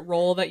favorite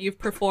role that you've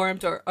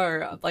performed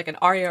or like an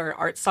aria or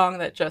art song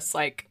that just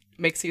like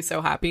makes you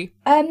so happy?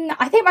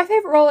 I think my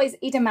favorite role is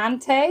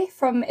Idamante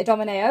from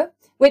Idomeneo,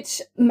 which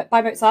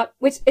by Mozart,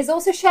 which is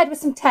also shared with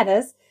some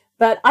tenors,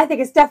 but I think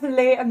it's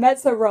definitely a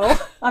mezzo role.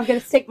 I'm going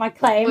to stake my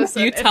claim.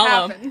 Listen, you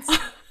tell them. Happens.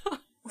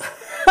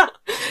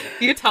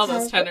 You tell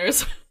those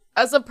tenors.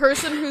 As a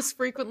person who's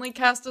frequently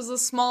cast as a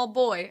small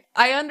boy,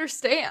 I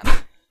understand.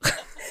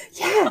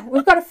 Yeah,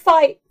 we've got to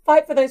fight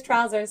for those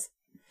trousers.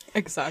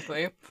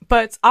 Exactly.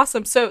 But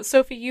awesome. So,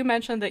 Sophie, you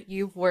mentioned that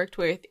you've worked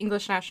with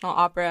English National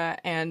Opera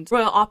and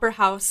Royal Opera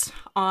House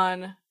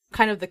on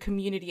kind of the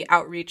community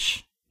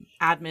outreach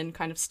admin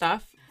kind of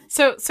stuff.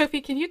 So,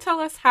 Sophie, can you tell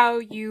us how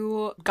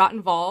you got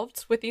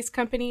involved with these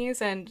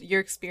companies and your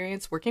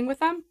experience working with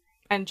them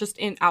and just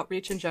in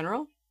outreach in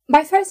general?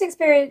 My first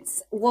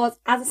experience was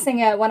as a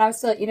singer when I was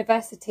still at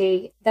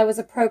university. There was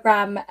a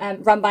program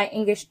run by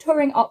English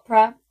Touring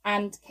Opera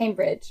and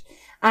Cambridge,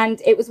 and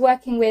it was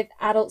working with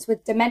adults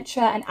with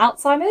dementia and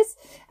Alzheimer's.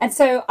 And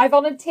so I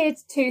volunteered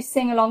to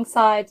sing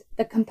alongside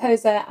the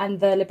composer and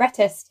the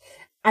librettist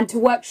and to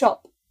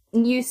workshop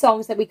new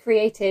songs that we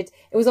created.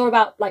 It was all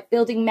about like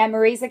building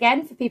memories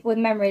again for people with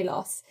memory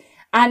loss.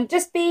 And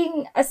just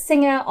being a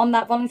singer on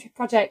that voluntary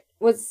project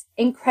was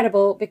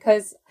incredible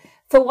because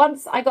for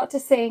once I got to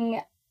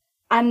sing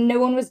and no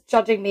one was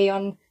judging me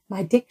on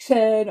my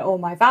diction or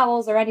my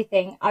vowels or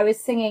anything. I was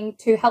singing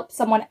to help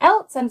someone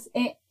else and,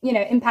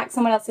 impact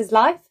someone else's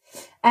life.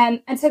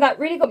 And so that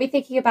really got me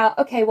thinking about,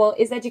 okay, well,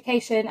 is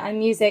education and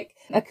music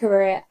a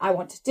career I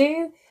want to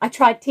do? I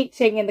tried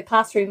teaching in the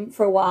classroom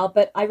for a while,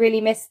 but I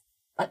really missed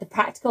like the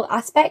practical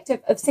aspect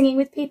of singing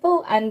with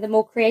people and the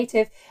more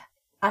creative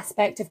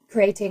aspect of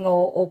creating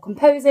or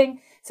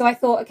composing. So I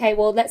thought, okay,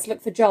 well, let's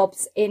look for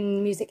jobs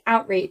in music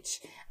outreach.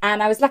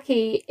 And I was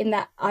lucky in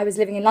that I was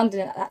living in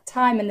London at that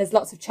time and there's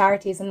lots of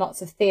charities and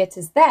lots of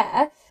theatres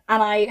there.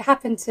 And I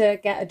happened to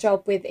get a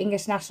job with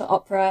English National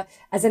Opera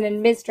as an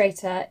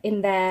administrator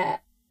in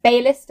their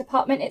Baylis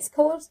department, it's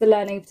called, the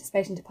Learning and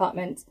Participation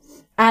Department.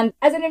 And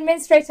as an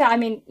administrator, I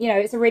mean,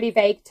 it's a really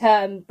vague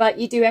term, but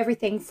you do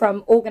everything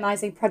from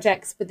organising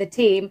projects with the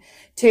team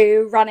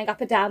to running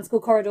up and down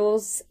school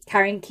corridors,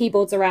 carrying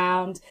keyboards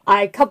around.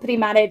 I company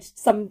managed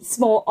some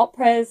small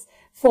operas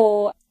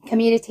for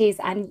communities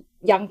and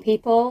young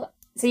people.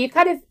 So you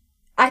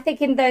I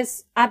think in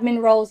those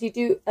admin roles, you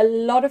do a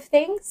lot of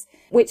things,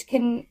 which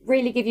can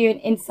really give you an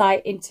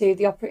insight into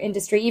the opera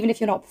industry, even if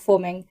you're not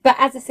performing. But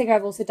as a singer,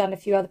 I've also done a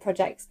few other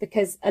projects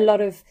because a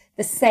lot of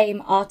the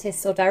same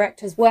artists or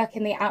directors work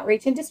in the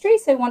outreach industry.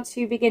 So once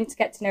you begin to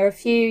get to know a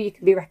few, you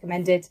can be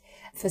recommended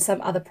for some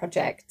other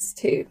projects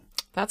too.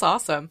 That's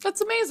awesome.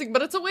 That's amazing,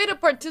 but it's a way to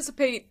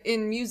participate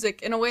in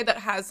music in a way that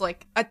has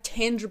like a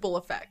tangible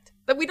effect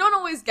that we don't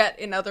always get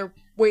in other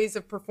ways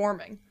of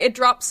performing. It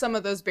drops some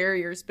of those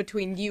barriers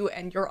between you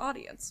and your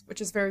audience,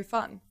 which is very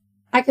fun.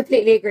 I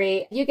completely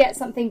agree. You get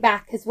something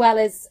back as well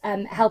as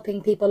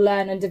helping people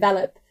learn and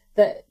develop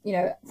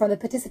from the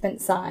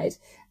participant side.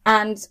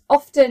 And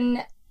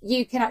often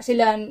you can actually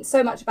learn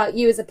so much about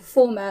you as a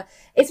performer.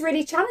 It's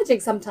really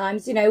challenging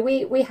sometimes.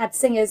 We had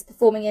singers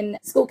performing in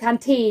school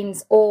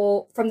canteens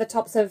or from the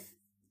tops of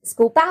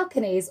school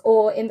balconies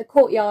or in the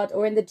courtyard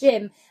or in the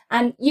gym.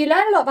 And you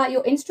learn a lot about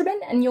your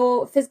instrument and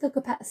your physical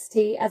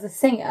capacity as a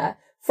singer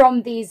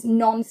from these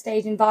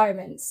non-stage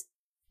environments.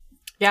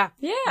 Yeah.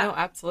 No,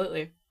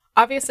 absolutely.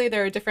 Obviously,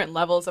 there are different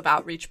levels of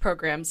outreach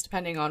programs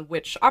depending on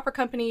which opera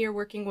company you're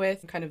working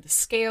with, kind of the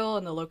scale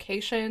and the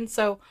location.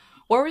 So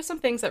what were some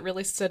things that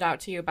really stood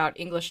out to you about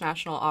English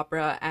National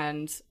Opera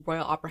and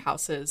Royal Opera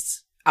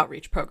House's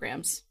outreach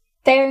programs?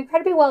 They're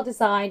incredibly well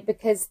designed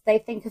because they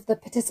think of the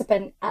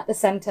participant at the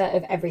centre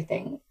of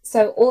everything.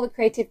 So all the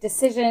creative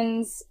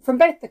decisions from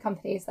both the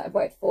companies that I've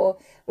worked for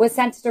were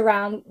centred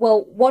around,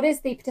 well, what is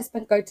the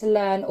participant going to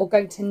learn or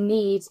going to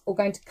need or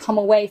going to come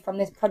away from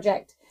this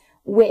project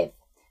with?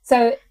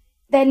 So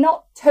they're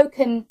not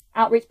token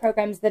outreach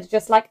programs that are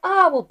just like,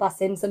 we'll bus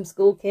in some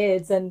school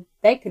kids and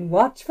they can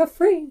watch for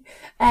free.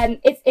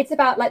 It's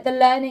about like the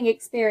learning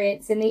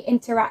experience and the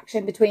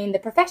interaction between the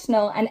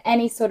professional and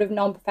any sort of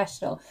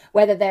non-professional,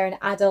 whether they're an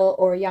adult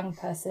or a young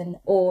person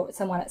or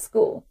someone at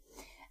school.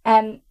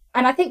 And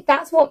I think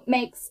that's what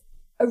makes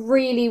a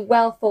really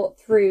well thought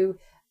through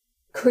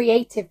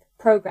creative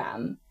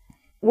program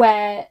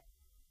where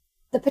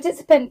the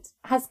participant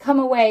has come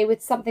away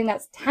with something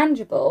that's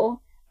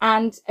tangible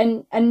and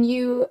a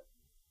new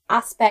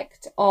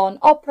aspect on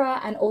opera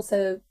and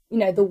also,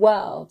 the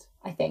world,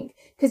 I think.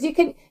 Because you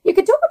can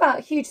talk about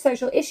huge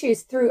social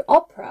issues through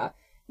opera.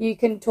 You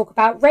can talk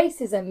about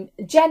racism,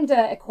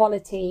 gender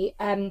equality,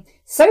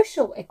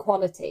 social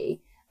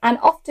equality. And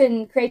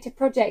often creative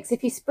projects,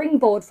 if you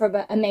springboard from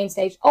a main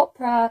stage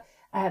opera,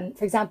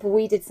 for example,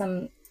 we did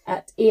some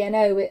at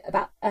ENO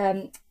about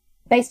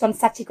based on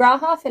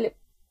Satyagraha, Philip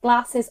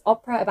Glass's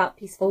opera about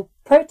peaceful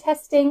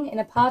protesting in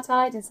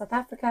apartheid in South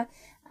Africa.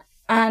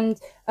 And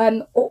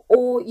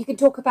or you can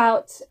talk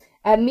about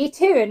Me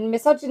Too and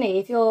misogyny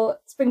if you're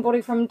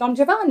springboarding from Don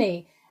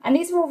Giovanni. And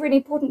these are all really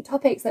important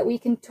topics that we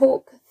can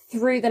talk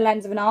through the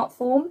lens of an art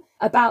form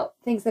about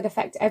things that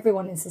affect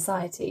everyone in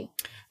society.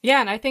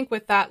 Yeah, and I think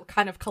with that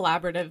kind of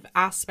collaborative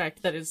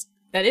aspect that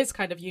is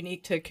kind of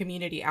unique to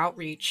community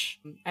outreach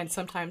and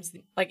sometimes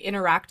like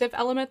interactive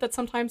element that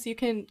sometimes you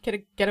can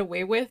get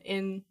away with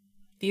in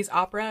these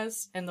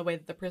operas and the way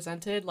that they're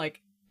presented,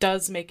 like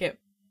does make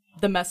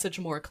the message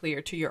more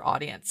clear to your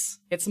audience.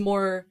 It's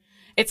more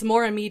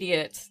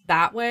immediate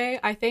that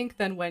way, I think,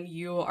 than when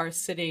you are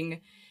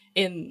sitting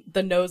in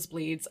the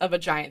nosebleeds of a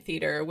giant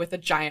theater with a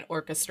giant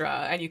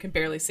orchestra and you can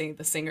barely see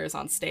the singers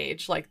on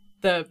stage. Like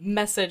the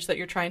message that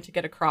you're trying to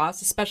get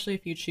across, especially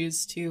if you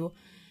choose to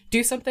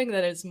do something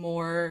that is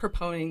more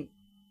proponing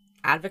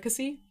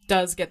advocacy,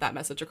 does get that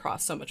message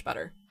across so much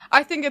better.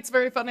 I think it's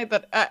very funny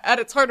that at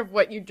its heart of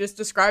what you just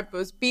described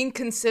was being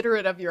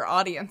considerate of your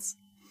audience,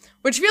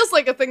 which feels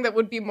like a thing that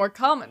would be more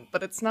common,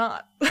 but it's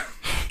not.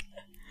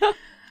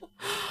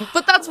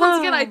 But that's,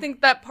 once again, I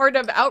think that part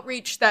of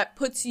outreach that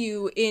puts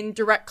you in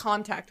direct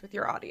contact with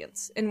your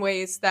audience in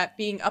ways that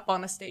being up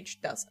on a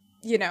stage doesn't,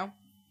 you know?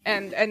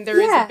 And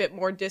there is a bit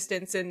more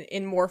distance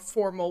in more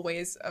formal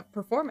ways of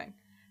performing.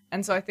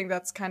 And so I think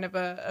that's kind of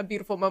a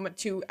beautiful moment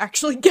to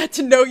actually get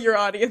to know your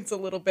audience a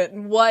little bit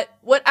and what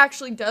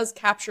actually does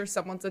capture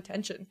someone's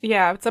attention.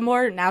 Yeah, it's a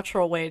more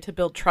natural way to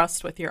build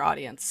trust with your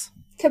audience.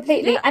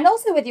 Completely. And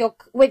also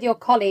with your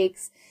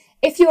colleagues.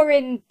 If you're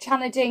in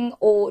challenging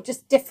or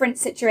just different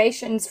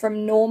situations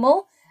from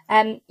normal,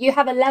 you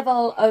have a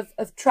level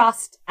of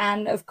trust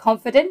and of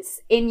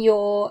confidence in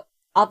your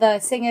other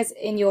singers,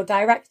 in your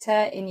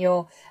director, in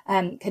your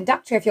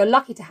conductor. If you're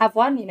lucky to have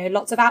one, you know,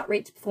 lots of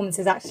outreach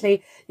performances,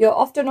 actually, you're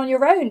often on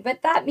your own.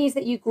 But that means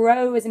that you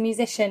grow as a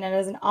musician and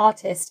as an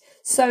artist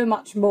so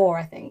much more,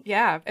 I think.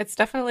 Yeah, it's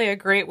definitely a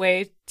great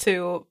way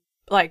to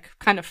like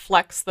kind of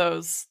flex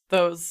those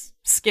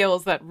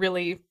skills that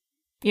really,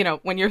 you know,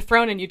 when you're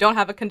thrown and you don't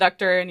have a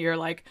conductor and you're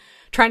like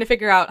trying to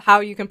figure out how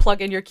you can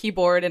plug in your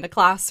keyboard in a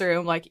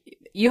classroom, like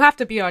you have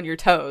to be on your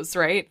toes,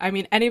 right? I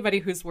mean, anybody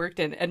who's worked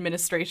in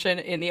administration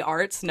in the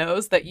arts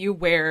knows that you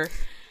wear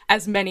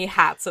as many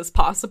hats as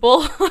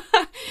possible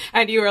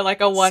and you are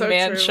like a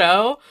one-man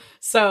show.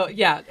 So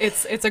yeah,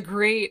 it's a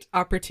great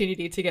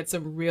opportunity to get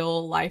some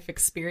real life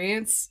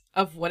experience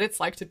of what it's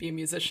like to be a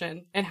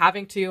musician and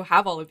having to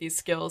have all of these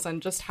skills and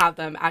just have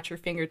them at your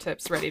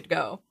fingertips ready to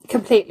go.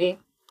 Completely.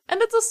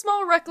 And it's a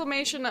small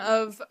reclamation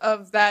of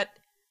that,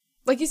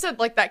 like you said,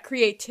 like that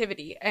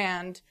creativity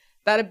and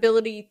that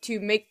ability to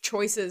make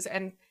choices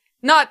and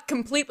not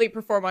completely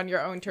perform on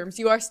your own terms.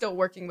 You are still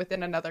working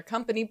within another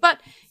company, but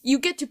you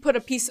get to put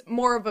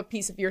more of a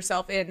piece of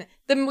yourself in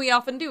than we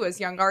often do as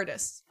young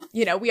artists.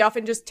 You know, we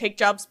often just take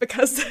jobs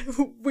because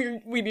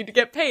we need to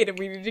get paid and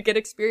we need to get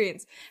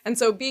experience. And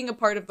so being a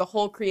part of the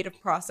whole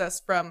creative process,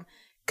 from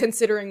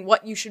considering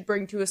what you should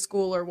bring to a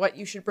school or what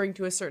you should bring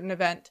to a certain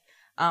event,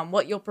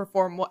 what you'll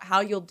perform, how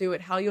you'll do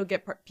it, how you'll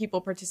get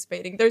people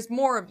participating. There's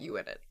more of you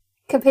in it.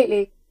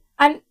 Completely.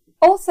 And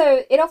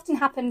also, it often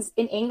happens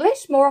in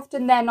English more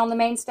often than on the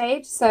main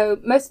stage. So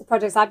most of the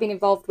projects I've been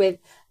involved with,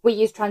 we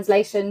use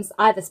translations,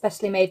 either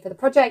specially made for the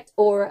project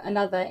or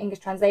another English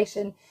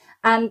translation.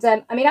 And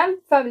I mean,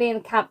 I'm firmly in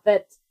the camp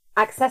that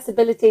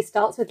accessibility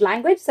starts with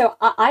language. So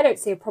I don't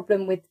see a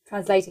problem with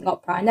translating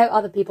opera. I know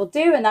other people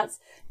do, and that's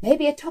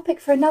maybe a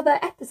topic for another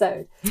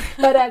episode.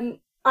 But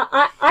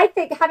I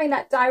think having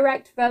that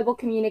direct verbal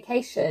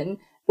communication,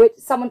 which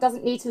someone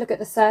doesn't need to look at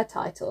the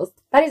subtitles,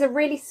 that is a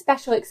really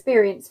special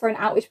experience for an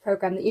outreach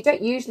program that you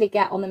don't usually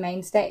get on the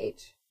main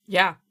stage.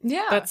 Yeah,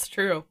 that's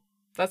true.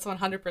 That's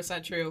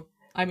 100% true.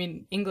 I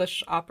mean,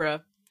 English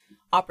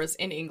operas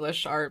in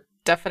English are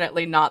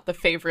definitely not the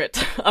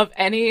favorite of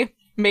any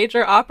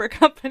major opera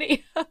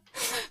company.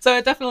 So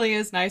it definitely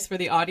is nice for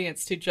the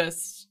audience to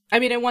just, I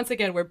mean, and once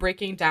again, we're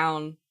breaking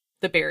down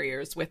the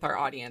barriers with our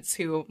audience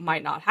who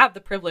might not have the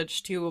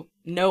privilege to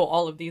know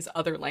all of these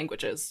other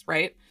languages,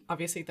 right?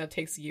 Obviously, that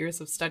takes years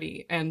of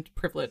study and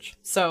privilege.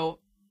 So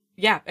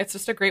yeah, it's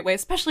just a great way,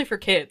 especially for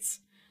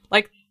kids.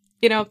 Like,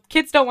 you know,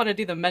 kids don't want to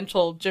do the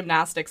mental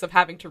gymnastics of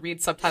having to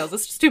read subtitles.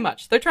 It's just too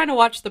much. They're trying to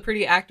watch the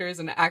pretty actors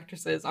and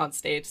actresses on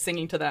stage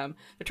singing to them.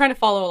 They're trying to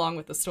follow along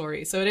with the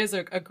story. So it is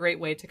a great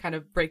way to kind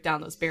of break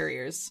down those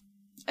barriers.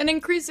 And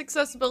increase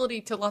accessibility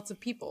to lots of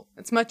people.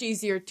 It's much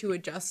easier to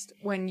adjust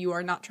when you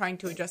are not trying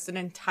to adjust an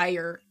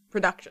entire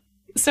production.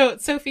 So,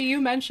 Sophie, you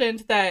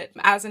mentioned that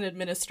as an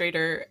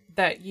administrator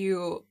that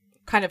you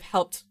kind of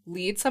helped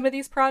lead some of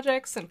these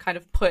projects and kind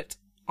of put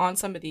on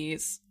some of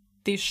these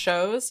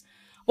shows.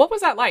 What was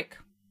that like?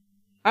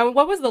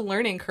 What was the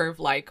learning curve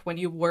like when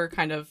you were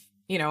kind of,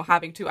 you know,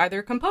 having to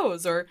either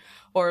compose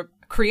or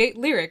create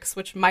lyrics,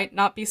 which might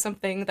not be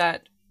something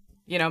that,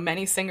 you know,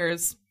 many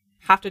singers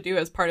have to do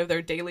as part of their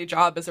daily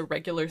job as a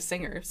regular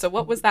singer. So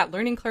what was that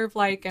learning curve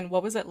like, and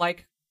what was it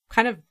like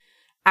kind of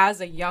as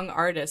a young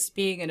artist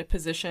being in a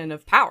position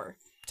of power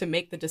to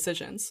make the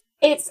decisions?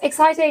 It's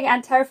exciting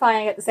and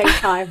terrifying at the same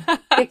time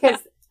because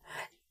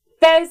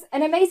there's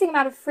an amazing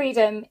amount of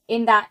freedom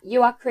in that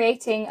you are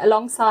creating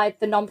alongside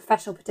the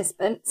non-professional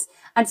participants.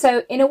 And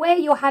so in a way,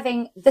 you're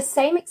having the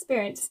same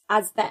experience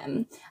as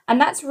them.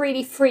 And that's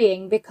really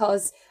freeing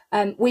because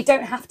we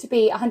don't have to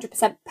be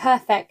 100%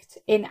 perfect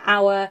in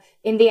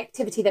the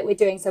activity that we're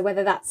doing. So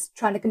whether that's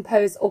trying to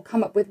compose or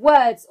come up with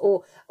words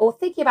or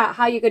thinking about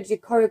how you're going to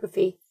do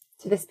choreography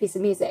to this piece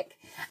of music.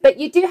 But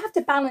you do have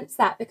to balance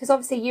that because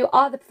obviously you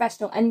are the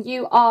professional and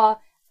you are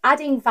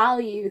adding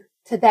value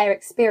to their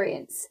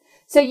experience.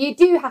 So you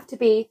do have to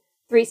be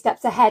 3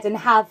 steps ahead and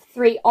have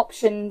 3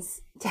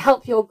 options to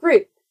help your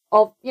group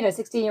of,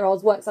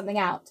 16-year-olds work something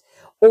out.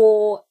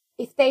 Or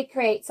if they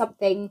create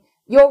something,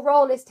 your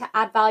role is to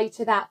add value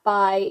to that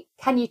by,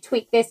 can you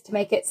tweak this to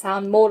make it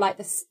sound more like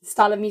the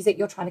style of music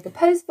you're trying to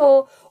compose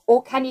for?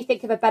 Or can you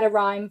think of a better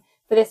rhyme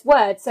for this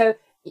word? So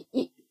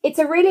it's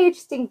a really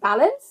interesting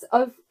balance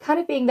of kind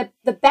of being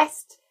the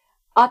best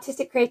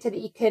artistic creator that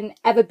you can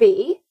ever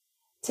be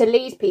to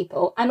lead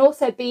people and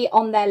also be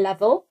on their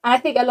level. And I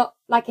think a lot,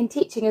 like in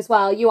teaching as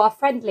well, you are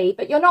friendly,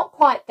 but you're not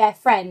quite their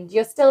friend.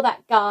 You're still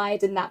that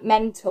guide and that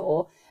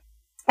mentor.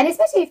 And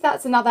especially if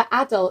that's another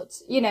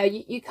adult,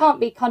 you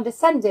can't be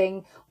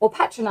condescending or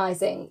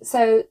patronizing.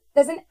 So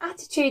there's an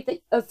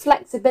attitude of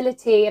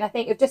flexibility and I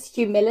think of just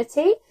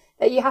humility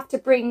that you have to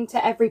bring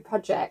to every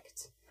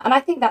project. And I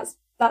think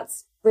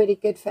that's really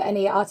good for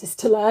any artist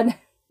to learn.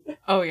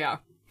 Oh, yeah.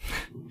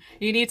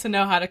 You need to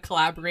know how to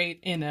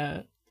collaborate in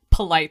a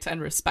polite and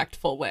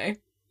respectful way,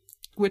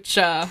 which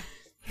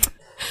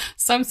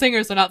some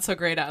singers are not so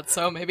great at,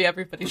 so maybe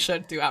everybody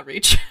should do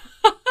outreach.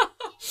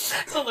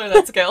 So learn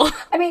that skill.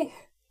 I mean,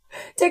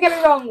 don't get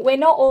me wrong, we're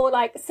not all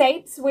like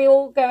saints. We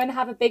all go and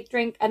have a big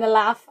drink and a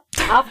laugh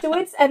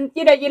afterwards, and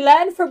you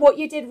learn from what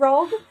you did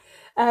wrong.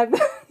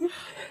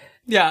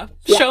 Yeah,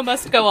 show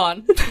must go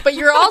on. But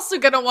you're also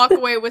going to walk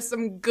away with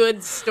some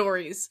good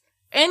stories.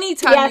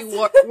 Anytime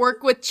you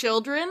work with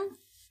children,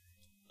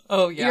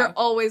 oh yeah, you're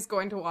always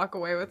going to walk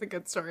away with a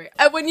good story.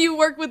 And when you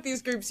work with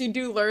these groups, you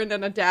do learn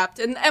and adapt.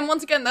 And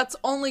once again, that's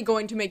only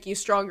going to make you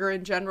stronger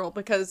in general,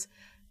 because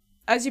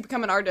as you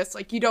become an artist,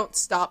 like, you don't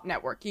stop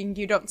networking,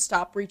 you don't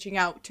stop reaching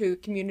out to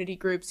community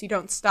groups, you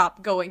don't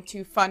stop going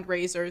to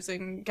fundraisers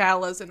and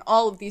galas and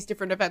all of these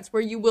different events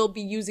where you will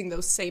be using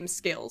those same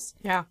skills.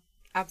 Yeah,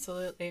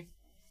 absolutely.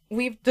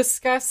 We've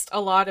discussed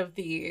a lot of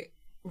the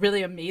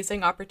really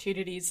amazing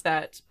opportunities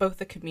that both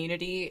the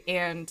community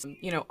and,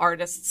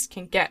 artists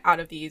can get out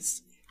of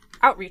these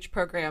outreach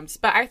programs.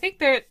 But I think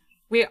that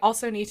we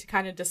also need to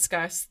kind of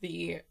discuss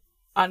the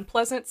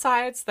unpleasant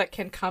sides that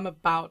can come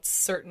about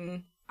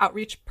certain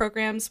outreach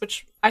programs,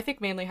 which I think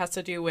mainly has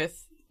to do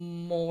with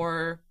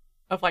more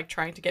of like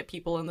trying to get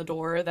people in the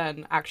door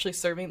than actually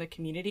serving the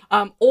community,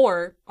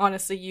 or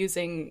honestly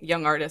using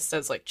young artists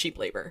as like cheap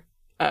labor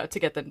to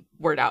get the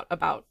word out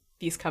about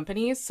these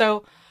companies.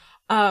 So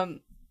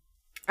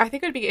I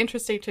think it would be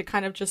interesting to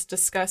kind of just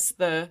discuss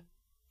the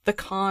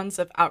cons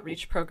of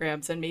outreach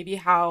programs and maybe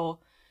how,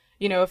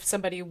 if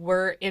somebody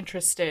were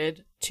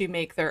interested to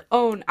make their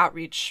own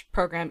outreach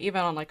program,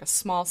 even on like a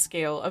small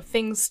scale, of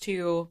things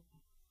to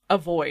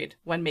avoid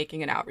when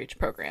making an outreach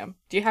program.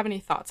 Do you have any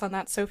thoughts on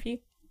that,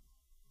 Sophie?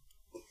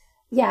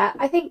 Yeah,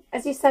 I think,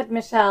 as you said,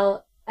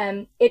 Michelle,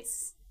 it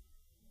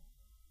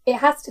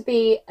has to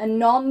be a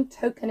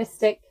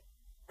non-tokenistic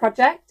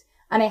project,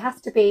 and it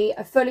has to be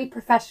a fully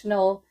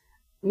professional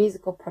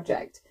musical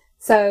project.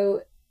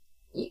 So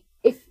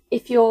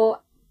if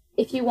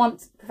you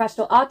want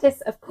professional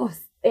artists, of course,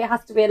 it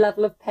has to be a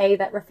level of pay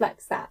that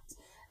reflects that,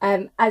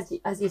 as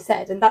you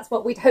said, and that's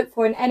what we'd hope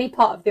for in any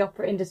part of the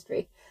opera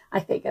industry, I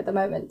think, at the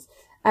moment.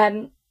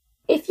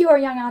 If you're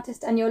a young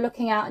artist and you're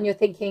looking out and you're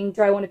thinking,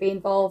 do I want to be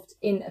involved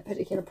in a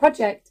particular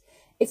project?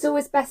 It's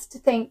always best to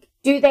think,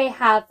 do they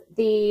have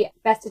the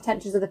best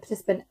intentions of the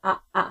participant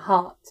at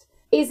heart?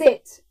 Is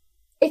it,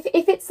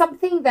 if it's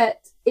something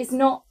that is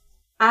not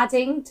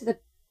adding to the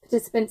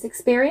participant's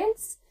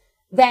experience,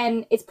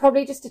 then it's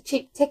probably just a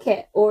cheap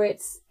ticket, or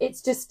it's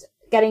just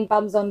getting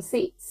bums on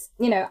seats.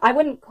 I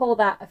wouldn't call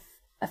that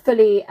a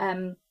fully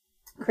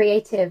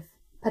creative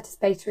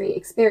participatory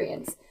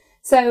experience.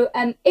 So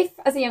if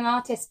as a young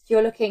artist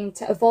you're looking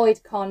to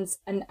avoid cons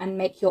and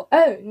make your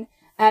own,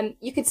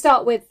 you could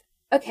start with,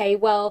 okay,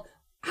 well,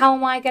 how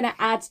am I going to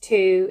add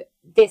to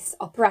this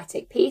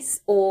operatic piece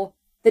or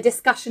the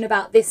discussion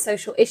about this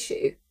social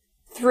issue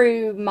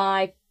through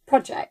my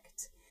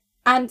project?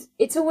 And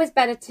it's always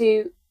better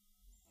to,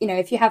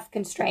 if you have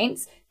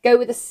constraints, go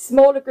with a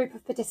smaller group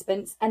of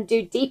participants and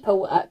do deeper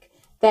work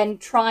than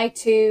try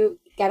to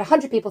get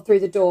 100 people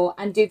through the door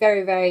and do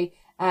very, very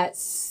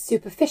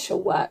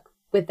superficial work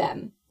with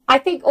them. I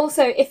think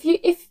also if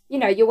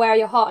you wear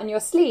your heart on your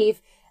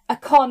sleeve, a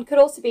con could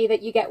also be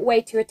that you get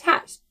way too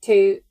attached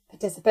to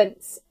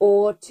participants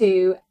or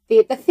to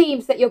the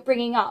themes that you're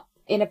bringing up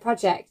in a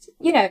project.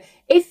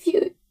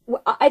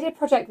 I did a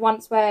project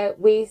once where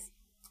we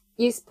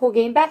used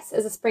Porgy and Bess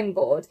as a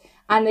springboard,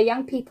 and the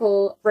young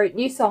people wrote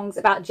new songs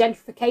about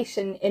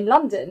gentrification in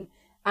London,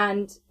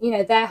 and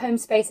their home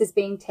space is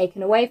being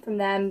taken away from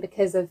them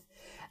because of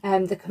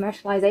the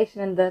commercialization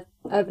and the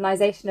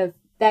urbanization of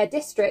their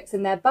districts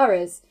and their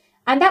boroughs.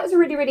 And that was a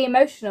really, really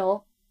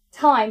emotional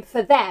time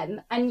for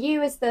them. And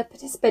you as the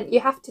participant,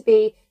 you have to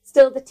be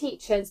still the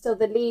teacher and still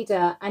the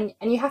leader, and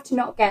you have to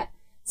not get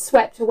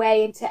swept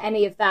away into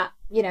any of that,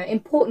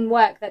 important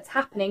work that's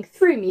happening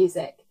through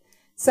music.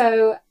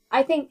 So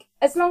I think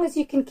as long as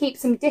you can keep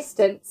some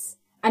distance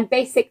and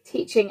basic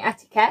teaching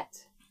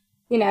etiquette,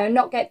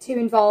 not get too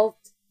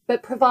involved,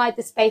 but provide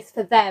the space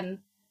for them,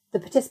 the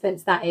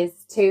participants that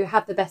is, to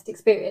have the best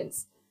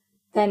experience,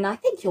 then I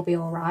think you'll be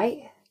all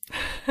right.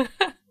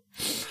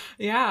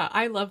 Yeah,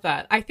 I love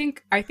that. I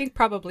think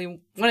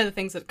probably one of the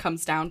things that it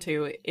comes down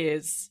to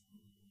is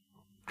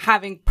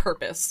having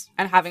purpose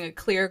and having a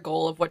clear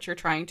goal of what you're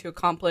trying to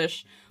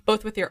accomplish,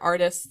 both with your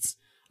artists,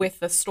 with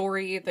the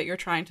story that you're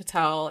trying to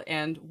tell,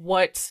 and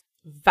what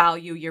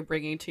value you're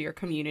bringing to your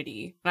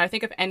community. And I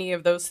think if any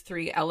of those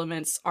three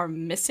elements are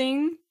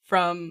missing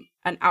from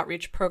an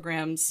outreach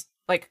program's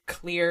like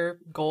clear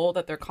goal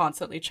that they're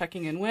constantly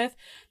checking in with,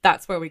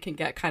 that's where we can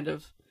get kind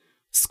of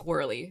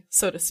squirrely,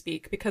 so to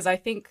speak. Because I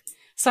think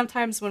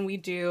sometimes when we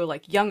do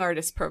like young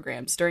artist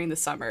programs during the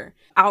summer,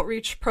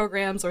 outreach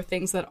programs or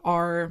things that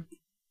are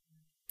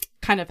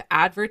kind of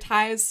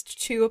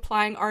advertised to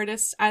applying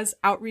artists as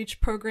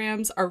outreach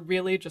programs are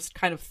really just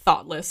kind of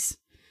thoughtless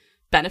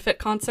benefit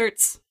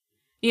concerts,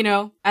 you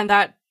know, and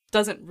that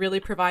doesn't really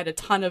provide a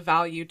ton of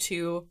value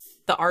to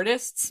the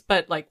artists,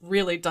 but like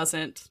really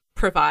doesn't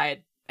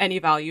provide any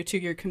value to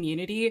your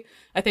community.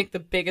 I think the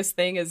biggest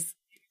thing is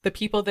the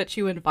people that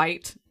you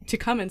invite to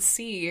come and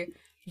see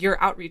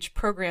your outreach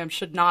program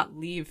should not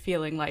leave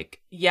feeling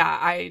like,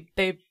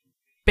 they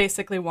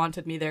basically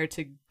wanted me there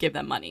to give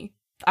them money.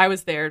 I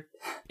was there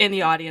in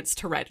the audience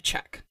to write a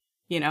check,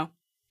 you know?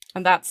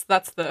 And that's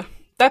the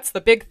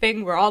big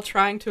thing we're all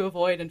trying to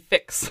avoid and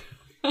fix.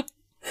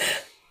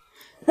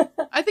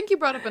 I think you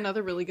brought up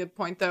another really good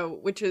point, though,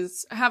 which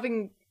is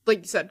having, like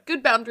you said,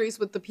 good boundaries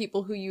with the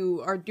people who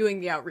you are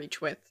doing the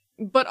outreach with,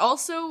 but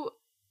also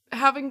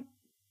having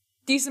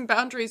decent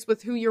boundaries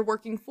with who you're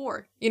working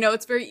for. You know,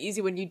 it's very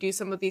easy when you do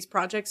some of these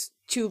projects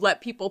to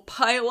let people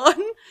pile on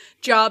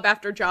job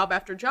after job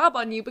after job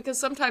on you, because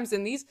sometimes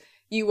in these,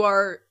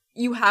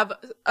 you have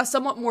a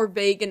somewhat more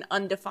vague and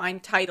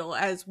undefined title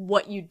as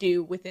what you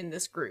do within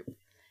this group.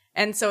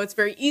 And so it's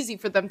very easy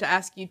for them to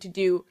ask you to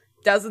do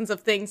dozens of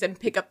things and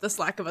pick up the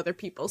slack of other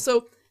people.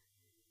 So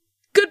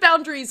good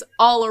boundaries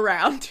all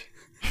around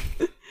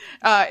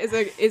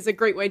is a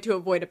great way to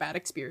avoid a bad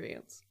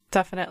experience.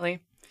 Definitely.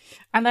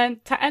 And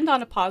then to end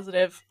on a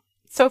positive,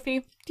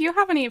 Sophie, do you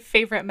have any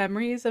favorite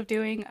memories of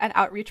doing an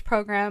outreach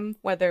program,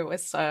 whether it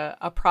was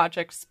a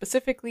project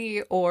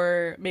specifically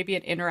or maybe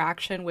an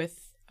interaction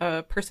with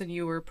a person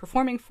you were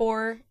performing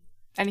for,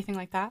 anything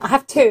like that? I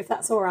have two, if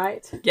that's all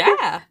right.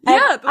 Yeah.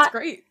 Yeah, that's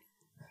great.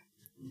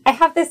 I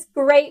have this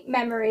great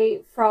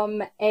memory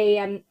from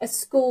a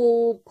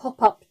school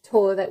pop-up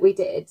tour that we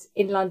did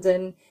in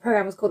London. The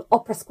program was called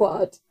Opera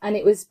Squad, and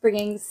it was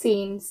bringing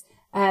scenes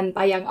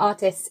by young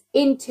artists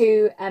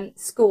into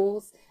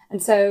schools.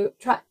 And so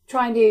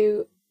trying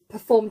to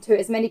perform to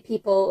as many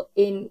people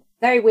in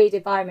very weird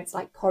environments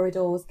like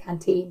corridors,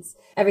 canteens,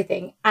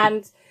 everything.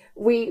 And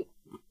we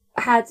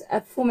had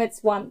a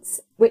performance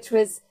once, which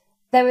was,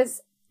 there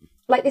was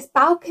like this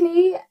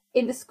balcony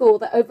in the school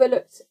that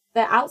overlooked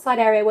the outside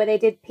area where they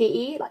did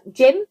PE, like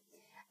gym.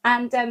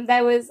 And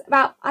there was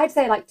about, I'd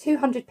say like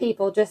 200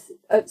 people, just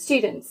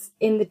students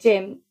in the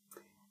gym.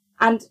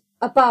 And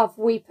above,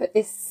 we put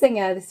this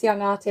singer, this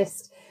young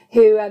artist,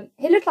 who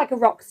he looked like a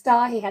rock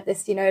star. He had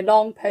this,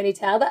 long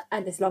ponytail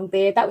and this long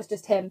beard. That was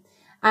just him.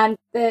 And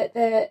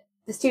the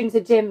students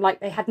at gym, like,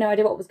 they had no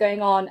idea what was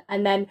going on.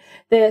 And then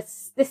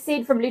this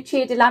scene from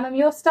Lucia di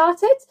Lammermoor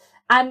started.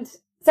 And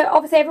so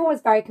obviously everyone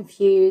was very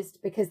confused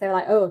because they were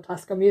like, oh,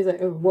 classical music,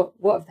 oh,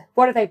 what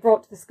have they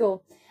brought to the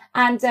school?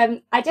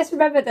 And I just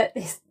remember that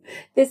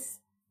this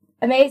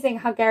amazing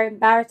Hungarian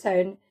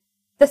baritone,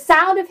 the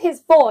sound of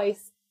his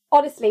voice,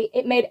 honestly,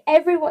 it made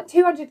everyone,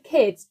 200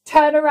 kids,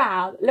 turn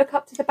around, look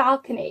up to the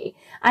balcony,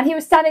 and he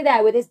was standing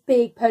there with his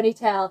big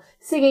ponytail,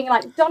 singing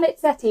like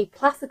Donizetti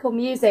classical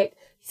music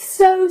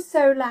so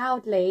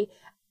loudly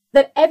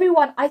that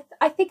everyone,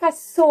 I think I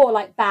saw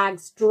like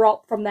bags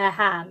drop from their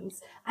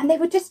hands, and they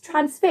were just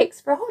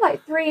transfixed for a whole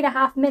like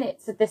 3.5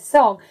 minutes of this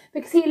song,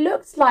 because he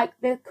looked like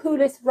the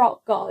coolest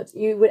rock god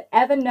you would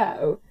ever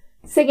know,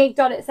 singing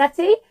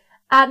Donizetti.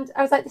 And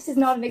I was like, this is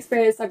not an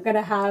experience I'm going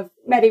to have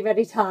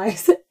many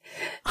times.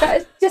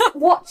 But just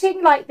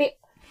watching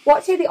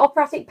the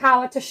operatic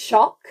power to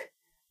shock,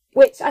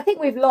 which I think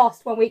we've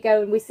lost when we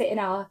go and we sit in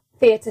our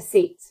theatre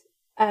seat.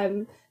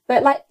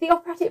 But like the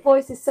operatic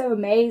voice is so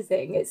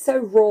amazing. It's so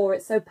raw.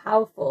 It's so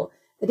powerful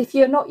that if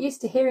you're not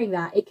used to hearing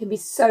that, it can be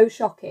so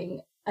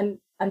shocking and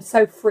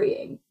so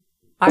freeing.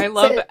 I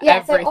love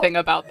everything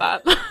about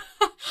that.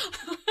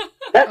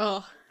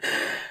 Oh.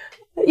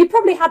 You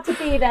probably had to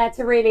be there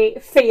to really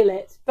feel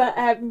it. But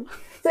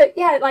so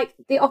yeah, like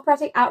the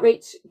operatic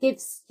outreach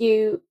gives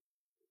you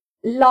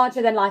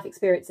larger than life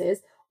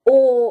experiences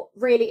or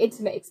really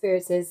intimate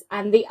experiences.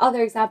 And the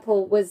other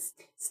example was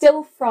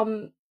still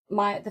from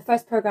the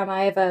first program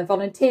I ever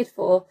volunteered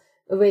for,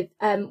 with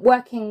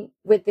working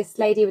with this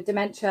lady with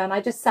dementia. And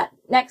I just sat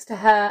next to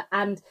her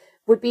and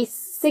would be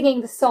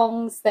singing the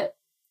songs that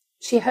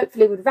she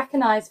hopefully would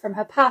recognize from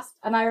her past.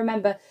 And I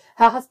remember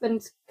her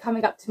husband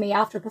coming up to me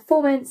after a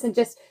performance and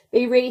just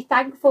be really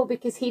thankful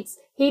because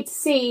he'd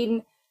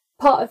seen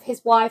part of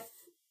his wife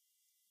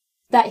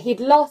that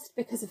he'd lost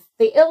because of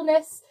the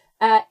illness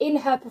in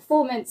her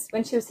performance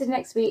when she was sitting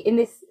next to me in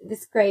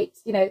this great,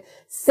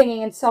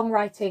 singing and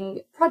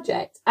songwriting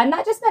project. And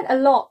that just meant a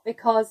lot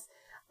because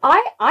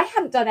I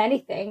hadn't done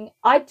anything.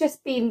 I'd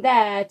just been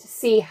there to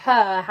see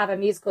her have a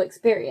musical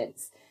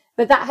experience.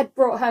 But that had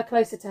brought her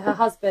closer to her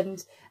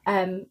husband,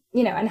 and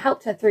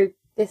helped her through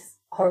this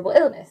horrible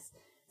illness.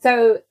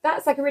 So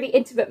that's like a really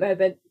intimate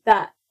moment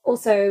that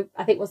also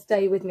I think will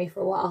stay with me for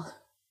a while.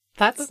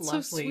 That's so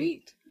lovely.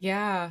 sweet.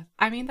 Yeah.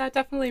 I mean, that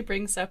definitely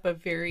brings up a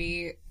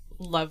very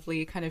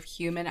lovely kind of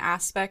human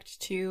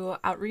aspect to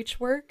outreach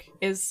work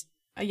is,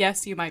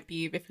 yes, you might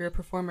be, if you're a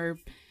performer,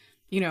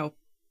 you know,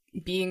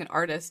 being an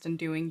artist and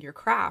doing your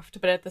craft,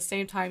 but at the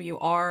same time, you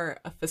are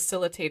a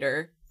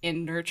facilitator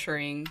in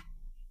nurturing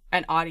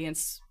an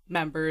audience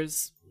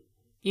member's,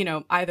 you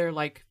know, either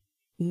like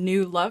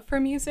new love for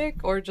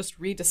music or just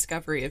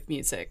rediscovery of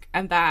music.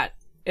 And that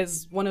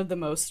is one of the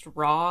most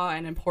raw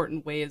and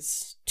important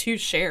ways to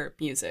share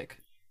music,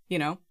 you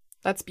know?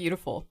 That's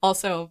beautiful.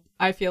 Also,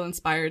 I feel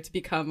inspired to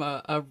become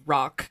a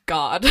rock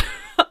god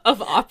of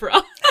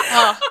opera.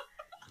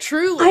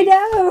 Truly. I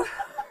know.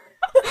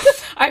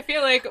 I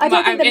feel like I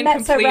don't I'm think the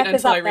Mezzo incomplete rep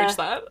is until I up reach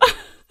there.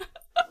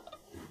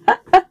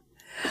 that.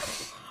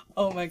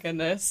 Oh my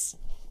goodness.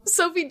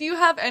 Sophie, do you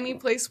have any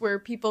place where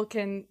people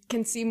can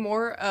see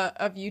more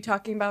of you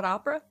talking about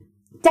opera?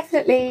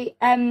 Definitely.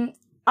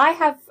 I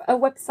have a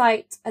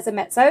website as a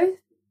mezzo.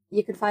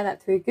 You can find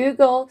that through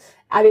Google.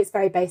 I mean, it's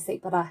very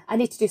basic, but I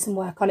need to do some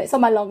work on it. It's on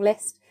my long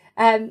list.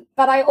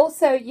 But I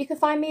also, you can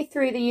find me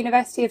through the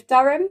University of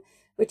Durham,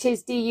 which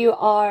is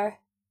DURHAM.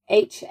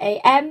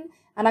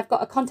 And I've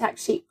got a contact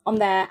sheet on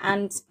there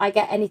and I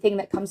get anything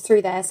that comes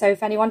through there. So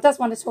if anyone does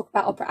want to talk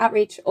about opera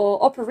outreach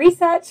or opera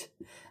research,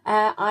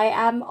 I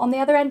am on the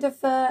other end of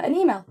an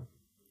email.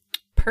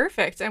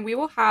 Perfect. And we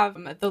will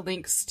have the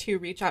links to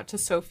reach out to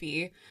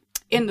Sophie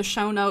in the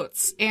show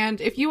notes.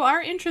 And if you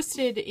are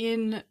interested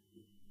in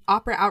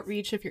opera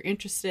outreach, if you're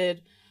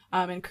interested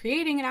in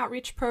creating an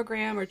outreach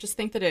program or just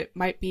think that it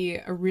might be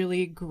a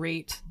really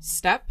great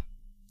step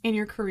in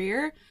your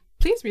career,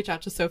 please reach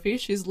out to Sophie.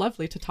 She's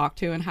lovely to talk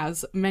to and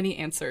has many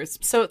answers.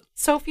 So,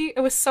 Sophie, it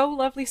was so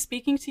lovely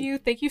speaking to you.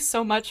 Thank you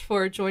so much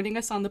for joining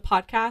us on the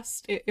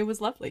podcast. It was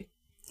lovely.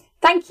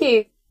 Thank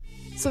you.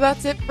 So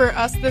that's it for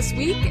us this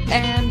week,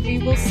 and we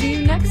will see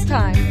you next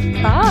time.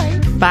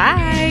 Bye.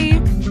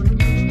 Bye.